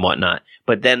and whatnot.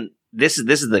 But then this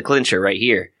is the clincher right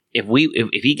here. If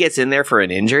he gets in there for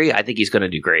an injury, I think he's going to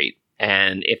do great.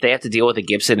 And if they have to deal with a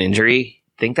Gibson injury,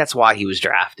 I think that's why he was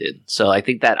drafted. So I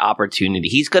think that opportunity,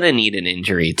 he's going to need an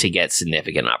injury to get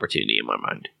significant opportunity in my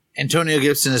mind. Antonio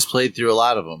Gibson has played through a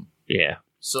lot of them. Yeah.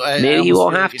 So maybe he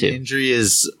won't have to. Injury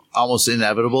is almost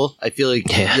inevitable. I feel like,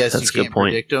 yes, you can't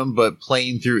predict them, but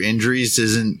playing through injuries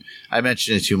isn't. I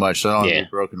mentioned it too much, so I don't want to be a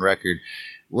broken record.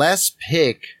 Last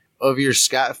pick of your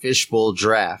Scott Fishbowl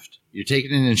draft. You're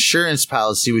taking an insurance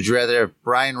policy. Would you rather have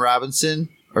Brian Robinson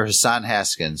or Hassan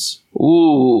Haskins?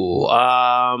 Ooh,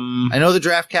 I know the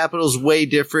draft capital is way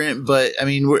different, but I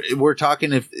mean, we're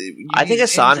talking if I think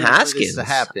Hassan Haskins.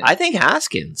 I think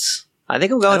Haskins. I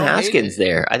think I'm going Haskins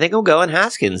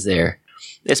there.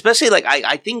 Especially like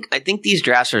I think these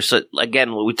drafts are so,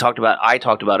 again what I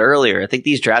talked about earlier. I think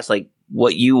these drafts like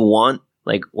what you want,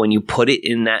 like when you put it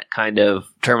in that kind of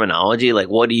terminology, like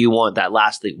what do you want? That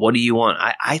last thing, what do you want?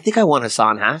 I think I want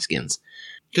Hassan Haskins.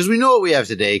 Because we know what we have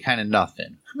today, kind of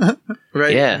nothing.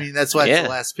 Right? Yeah. I mean, that's why it's the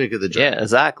last pick of the draft. Yeah,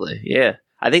 exactly. Yeah.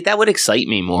 I think that would excite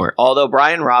me more. Although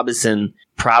Brian Robinson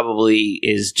probably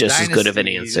is just as good of an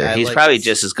answer. He's probably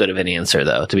just as good of an answer,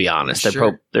 though, to be honest.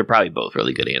 They're probably both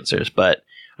really good answers, but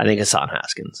I think Hassan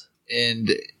Haskins.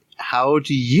 And how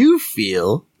do you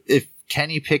feel if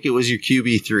Kenny Pickett was your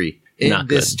QB3 in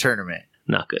this tournament?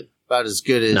 Not good. About as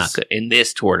good as... Not good. In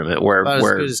this tournament, where... About as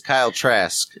good as Kyle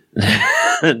Trask.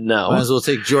 No. Might as well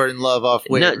take Jordan Love off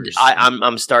waivers. No,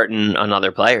 I'm starting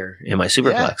another player in my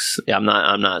Superflex. Yeah. I'm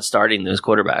not starting those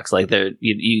quarterbacks. Like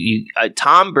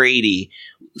Tom Brady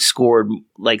scored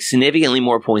like significantly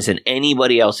more points than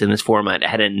anybody else in this format.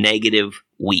 Had a negative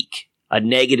week. a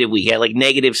negative week. He had like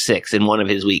 -6 in one of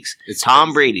his weeks. It's Tom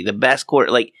crazy. Brady, the best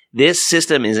quarter. Like, this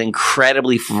system is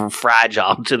incredibly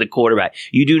fragile to the quarterback.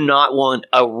 You do not want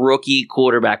a rookie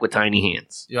quarterback with tiny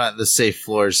hands. You want the safe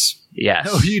floors. Yes.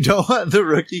 No, you don't want the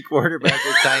rookie quarterback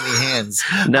with tiny hands.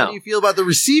 No. How do you feel about the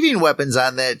receiving weapons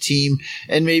on that team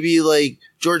and maybe like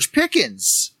George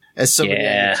Pickens as somebody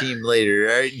on your team later?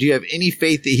 Right? Do you have any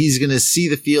faith that he's going to see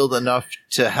the field enough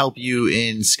to help you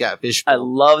in Scott Fishbowl? I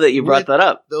love that you brought that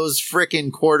up. Those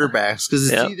frickin' quarterbacks,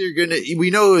 because it's either going to, we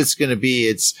know who it's going to be.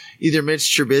 It's either Mitch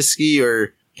Trubisky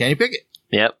or Kenny Pickett.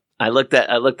 Yep. I looked at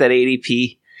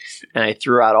ADP and I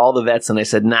threw out all the vets and I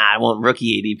said, nah, I want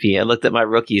rookie ADP. I looked at my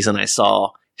rookies and I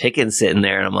saw Pickens sitting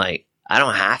there and I'm like, I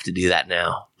don't have to do that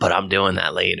now, but I'm doing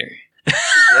that later.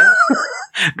 Yeah.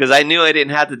 Because I knew I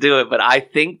didn't have to do it, but I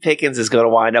think Pickens is going to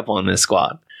wind up on this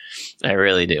squad. I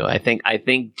really do. I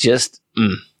think just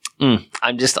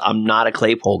I'm not a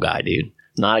Claypool guy, dude.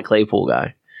 Not a Claypool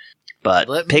guy.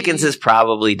 But Pickens is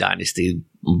probably dynasty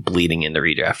bleeding into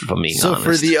redraft, if I'm being honest. So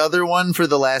for the other one, for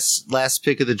the last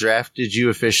pick of the draft, did you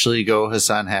officially go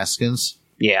Hassan Haskins?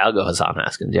 Yeah, I'll go Hassan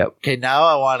Haskins. Yep. Okay, now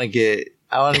I want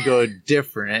to go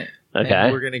different. Okay.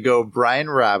 And we're going to go Brian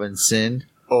Robinson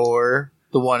or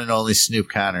the one and only Snoop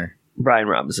Connor. Brian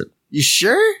Robinson. You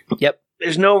sure? Yep.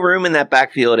 There's no room in that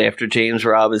backfield after James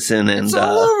Robinson and it's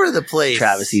all over the place.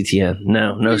 Travis Etienne.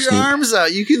 No Put Snoop. your arms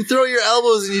out. You can throw your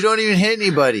elbows and you don't even hit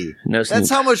anybody. No Snoop.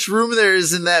 That's how much room there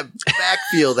is in that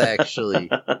backfield, actually.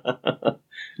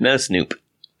 No Snoop.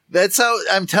 That's how,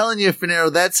 I'm telling you,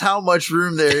 Finero, that's how much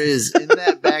room there is in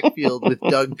that backfield with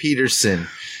Doug Peterson,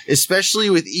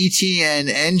 especially with Etienne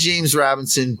and James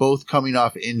Robinson both coming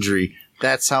off injury.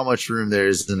 That's how much room there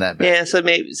is in that backfield.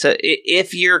 Yeah,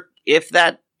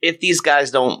 if these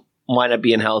guys don't wind up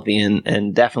being healthy,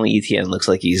 and definitely Etienne looks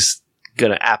like he's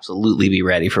going to absolutely be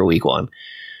ready for week 1.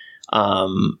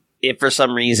 If for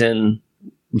some reason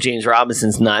James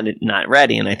Robinson's not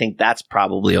ready, and I think that's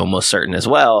probably almost certain as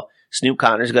well, Snoop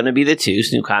Connor's going to be the 2.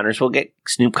 Snoop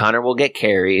Connor will get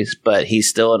carries, but he's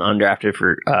still an undrafted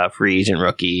free agent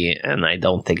rookie, and I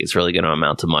don't think it's really going to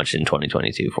amount to much in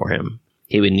 2022 for him.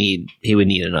 He would need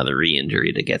another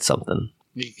re-injury to get something.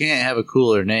 You can't have a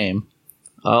cooler name.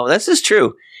 Oh, this is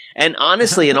true. And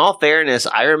honestly, in all fairness,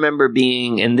 I remember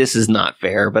being, and this is not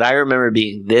fair, but I remember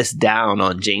being this down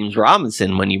on James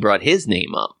Robinson when you brought his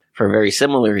name up for very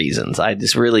similar reasons. I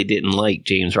just really didn't like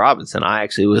James Robinson. I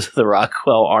actually was the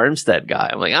Rockwell Armstead guy.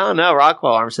 I'm like, oh no,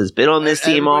 Rockwell Armstead's been on this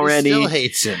team already. Still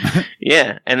hates him.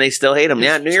 Yeah, and they still hate him.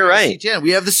 Yeah, no, you're right. Yeah,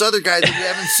 we have this other guy that we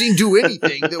haven't seen do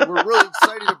anything that we're really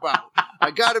excited about. I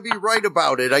gotta be right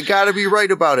about it.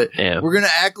 Yeah. We're gonna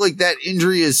act like that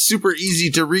injury is super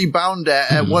easy to rebound at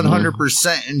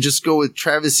 100% and just go with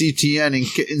Travis Etienne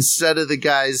instead of the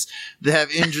guys that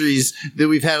have injuries that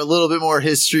we've had a little bit more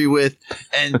history with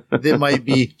and that might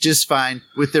be just fine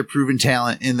with their proven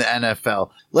talent in the NFL.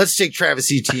 Let's take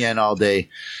Travis Etienne all day.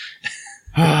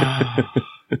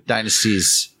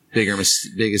 Dynasty's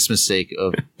biggest mistake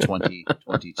of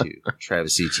 2022.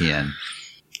 Travis Etienne.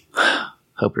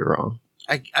 Hope you're wrong.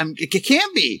 It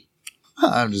can't be.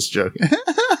 I'm just joking.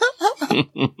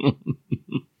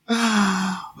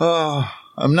 Oh,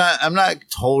 I'm not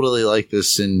totally like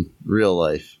this in real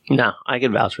life. No, I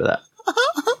can vouch for that.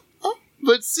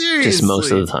 But seriously, just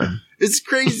most of the time. It's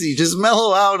crazy. Just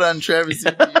mellow out on Travis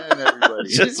Etienne, everybody.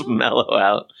 Just mellow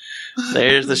out.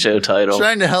 There's the show title.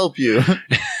 Trying to help you.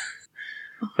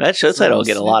 That show title will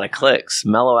get a lot of clicks.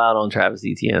 Mellow out on Travis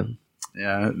Etienne.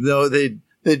 Yeah, no, they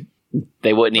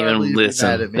wouldn't even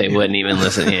listen. They wouldn't even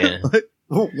listen. Yeah,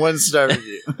 1 star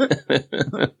review.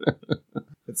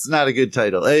 It's not a good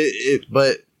title,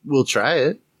 but we'll try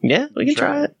it. Yeah, we can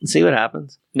try it and see what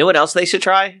happens. You know what else they should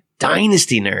try?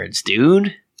 Dynasty Nerds,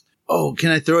 dude. Oh, can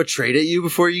I throw a trade at you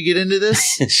before you get into this?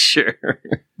 Sure.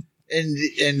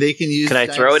 And they can use. Can I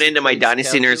throw it into my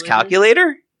Dynasty Nerds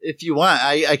calculator? If you want,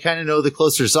 I kind of know the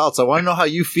close results. I want to know how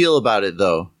you feel about it,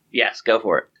 though. Yes, go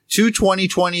for it. 2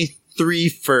 2023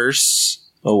 firsts.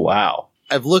 Oh, wow.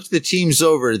 I've looked the teams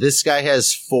over. This guy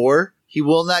has 4. He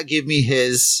will not give me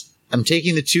his. I'm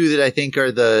taking the 2 that I think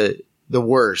are the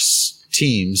worst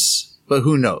teams, but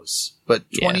who knows? But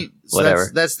 20, yeah, whatever.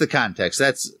 So that's the context.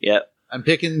 Yep. I'm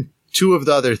picking 2 of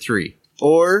the other 3.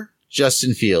 Or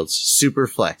Justin Fields, super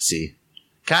flexy.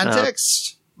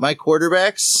 Context, my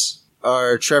quarterbacks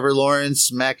are Trevor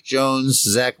Lawrence, Mac Jones,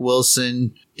 Zach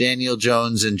Wilson, Daniel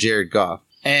Jones, and Jared Goff.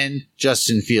 And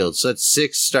Justin Fields. So that's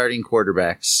 6 starting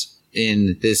quarterbacks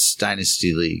in this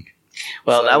dynasty league.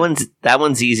 Well, that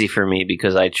one's easy for me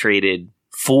because I traded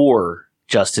for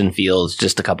Justin Fields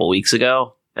just a couple weeks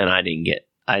ago, and I didn't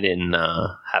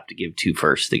have to give 2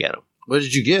 firsts to get him. What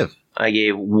did you give? I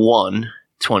gave 1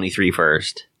 23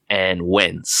 first and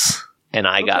Wentz. And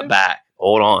I got back.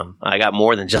 Hold on. I got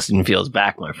more than Justin Fields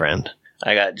back, my friend.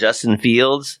 I got Justin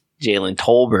Fields, Jalen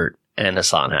Tolbert, and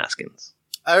Hassan Haskins.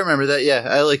 I remember that. Yeah,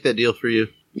 I like that deal for you.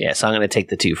 Yeah, so I'm going to take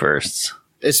the 2 firsts.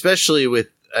 Especially with,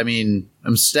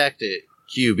 I'm stacked at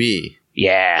QB.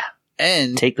 Yeah.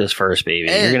 And take those first, baby.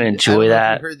 You're going to enjoy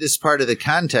that. I heard this part of the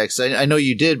context. I know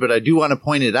you did, but I do want to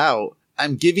point it out.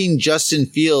 I'm giving Justin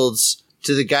Fields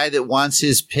to the guy that wants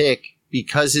his pick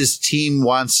because his team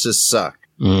wants to suck.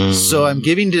 So I'm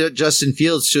giving Justin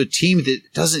Fields to a team that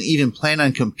doesn't even plan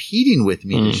on competing with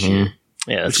me this year.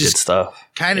 Yeah, that's good stuff.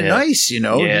 Kind of nice, you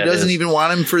know. Yeah, he doesn't even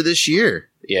want him for this year.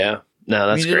 Yeah. No,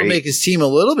 that's great. It'll make his team a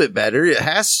little bit better. It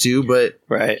has to, but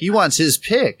he wants his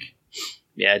pick.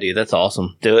 Yeah, dude, that's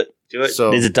awesome. Do it.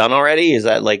 So, is it done already? Is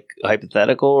that like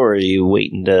hypothetical, or are you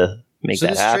waiting to make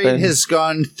that happen? This trade has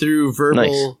gone through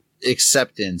verbal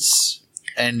acceptance,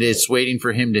 and it's waiting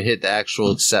for him to hit the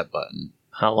actual accept button.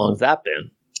 How long has that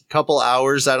been? Couple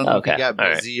hours. I don't know if he got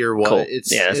busy or what. Cool.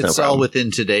 It's all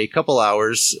within today. Couple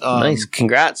hours. Nice.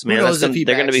 Congrats, man. They're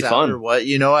going to be fun. Or what?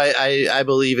 I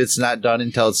believe it's not done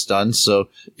until it's done. So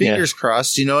fingers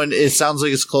crossed, and it sounds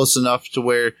like it's close enough to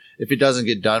where if it doesn't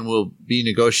get done, we'll be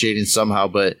negotiating somehow.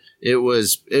 But it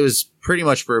was pretty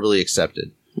much verbally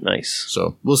accepted. Nice.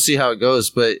 So we'll see how it goes.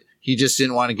 But he just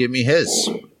didn't want to give me his.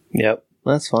 Yep.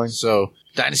 That's fine. So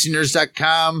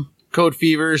dynastynerds.com. Code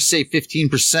Fever, save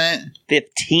 15%.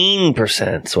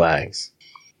 15%, Swags.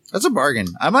 That's a bargain.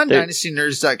 I'm on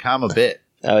dynastynerds.com a bit.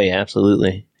 Oh yeah,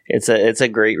 absolutely. It's a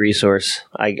great resource.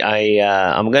 I'm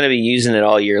going to be using it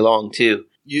all year long too.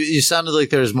 You sounded like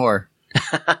there's more.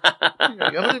 I'm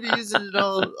going to be using it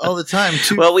all the time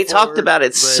too. Well, we talked about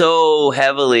it so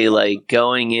heavily, like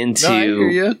going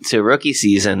into to rookie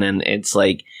season, and it's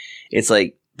like.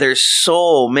 There's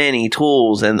so many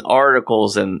tools and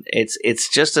articles, and it's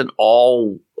just an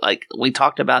all, like we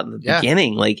talked about in the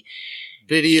beginning, like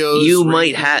videos. You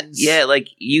might have,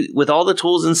 with all the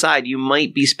tools inside, you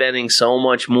might be spending so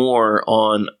much more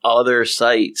on other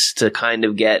sites to kind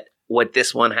of get what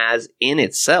this one has in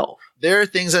itself. There are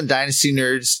things on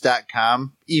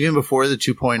dynastynerds.com, even before the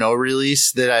 2.0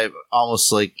 release, that I've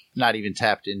almost not even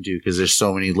tapped into because there's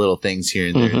so many little things here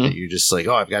and there that you're just like,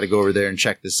 oh, I've got to go over there and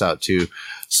check this out too.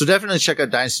 So definitely check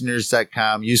out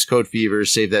dynastynerds.com, use code FEVER,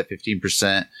 save that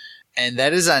 15%. And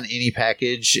that is on any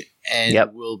package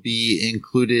and will be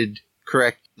included,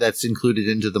 correct? That's included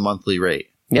into the monthly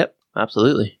rate. Yep,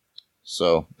 absolutely.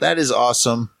 So that is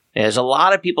awesome. There's a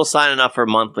lot of people signing up for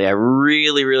monthly. I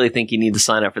really, really think you need to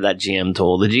sign up for that GM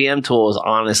tool. The GM tool is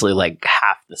honestly like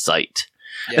half the site.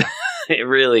 Yeah. It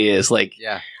really is. I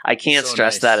can't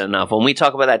stress that enough. When we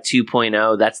talk about that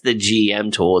 2.0, that's the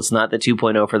GM tool. It's not the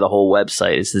 2.0 for the whole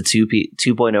website. It's the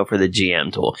 2.0 for the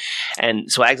GM tool. And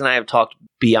Swags and I have talked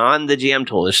beyond the GM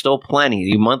tool. There's still plenty.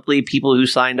 You monthly people who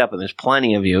signed up, and there's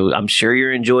plenty of you. I'm sure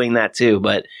you're enjoying that too,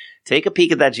 but take a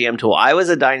peek at that GM tool. I was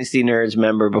a Dynasty Nerds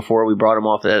member before we brought him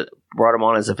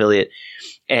on as affiliate,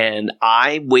 and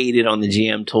I waited on the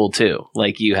GM tool too,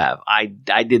 like you have. I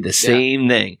did the same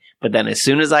thing, but then as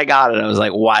soon as I got it, I was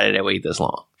like, why did I wait this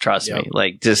long? Trust me,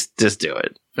 just do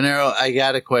it. Finero, I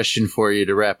got a question for you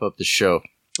to wrap up the show.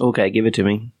 Okay, give it to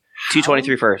me.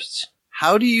 223 firsts.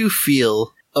 How do you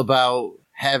feel about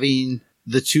having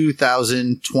the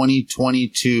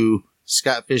 2022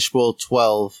 Scott Fishbowl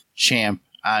 12 champ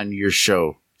on your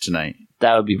show tonight?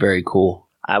 That would be very cool.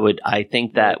 I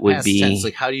think that would be tense.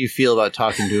 How do you feel about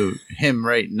talking to him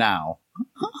right now?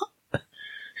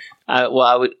 I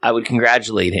would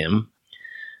congratulate him,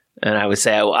 and I would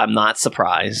say I'm not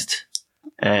surprised,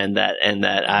 and that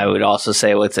I would also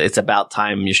say it's about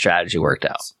time your strategy worked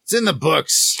out. It's in the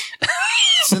books.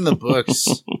 It's in the books.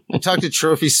 I talked to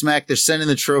Trophy Smack. They're sending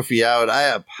the trophy out. I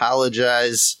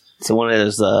apologize. So one of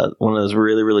those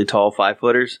really, really tall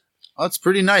 5-footers. Oh, it's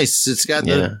pretty nice. It's got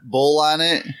the bowl on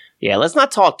it. Yeah, let's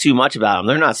not talk too much about them.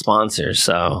 They're not sponsors,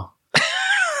 so.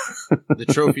 The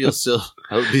trophy will still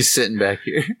be sitting back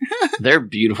here. They're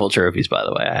beautiful trophies, by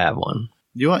the way. I have one.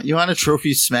 You want a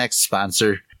Trophy Smack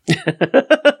sponsor?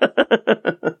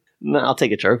 No, I'll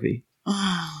take a trophy.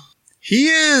 He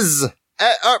is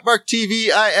at Artmark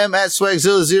TV. I am at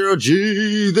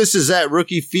Swagzilla0G. This is at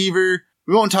Rookie Fever.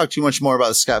 We won't talk too much more about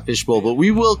the Scott Fishbowl, but we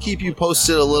will keep you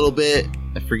posted a little bit.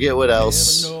 I forget what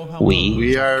else.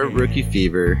 We are Rookie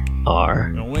Fever.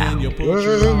 And we are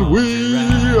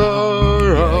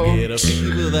out. I get a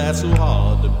fever that's so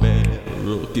hard to bear.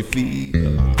 Rookie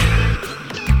fever.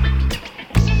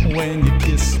 When you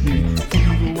kiss me,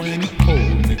 fever when you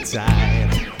hold me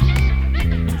tight.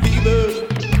 Fever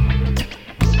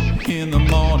in the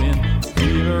morning,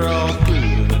 fever all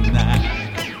through the night.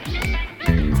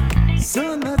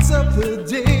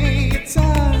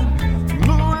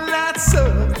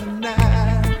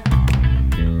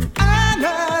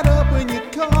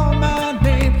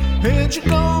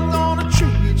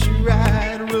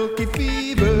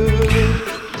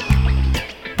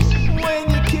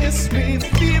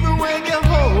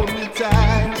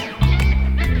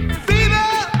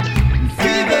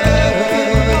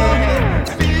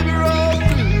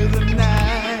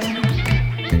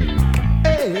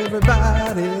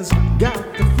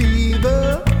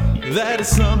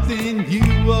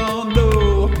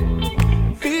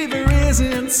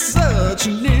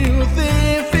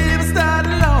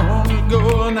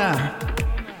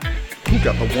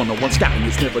 got the one-on-one scouting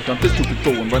is never done. This stupid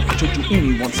throw and run. I showed you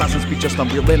anyone. Silence be just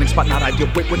unreal. Landing spot not ideal.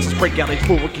 Wait, what's this breakout age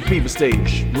for rookie fever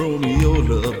stage? Romeo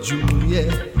loved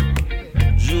Juliet.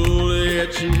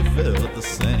 Juliet, she felt the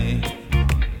same.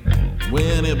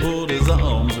 When he put his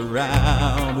arms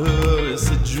around her, he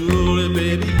said, Julie,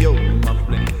 baby, you're my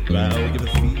flame. I'll give it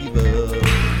fever.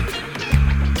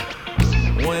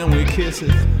 When we kiss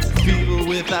it, fever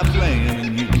without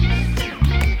flaming you.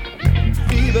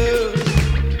 Fever,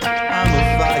 I'm a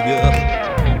fire.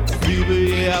 Fever,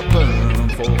 yeah, I burn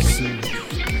forsooth.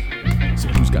 So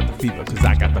who's got the fever? Cause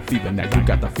I got the fever. Now you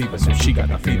got the fever. So she got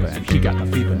the fever and he got the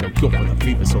fever. No cure for the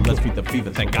fever. So let's beat the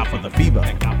fever. Thank God for the fever.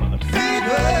 Thank God for the fever.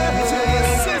 Now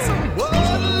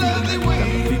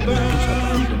you got the fever.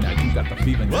 Now you got the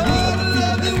fever. Now you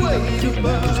got the fever. Now you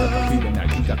got the fever. Now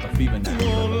you got the fever. Now you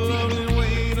got the fever.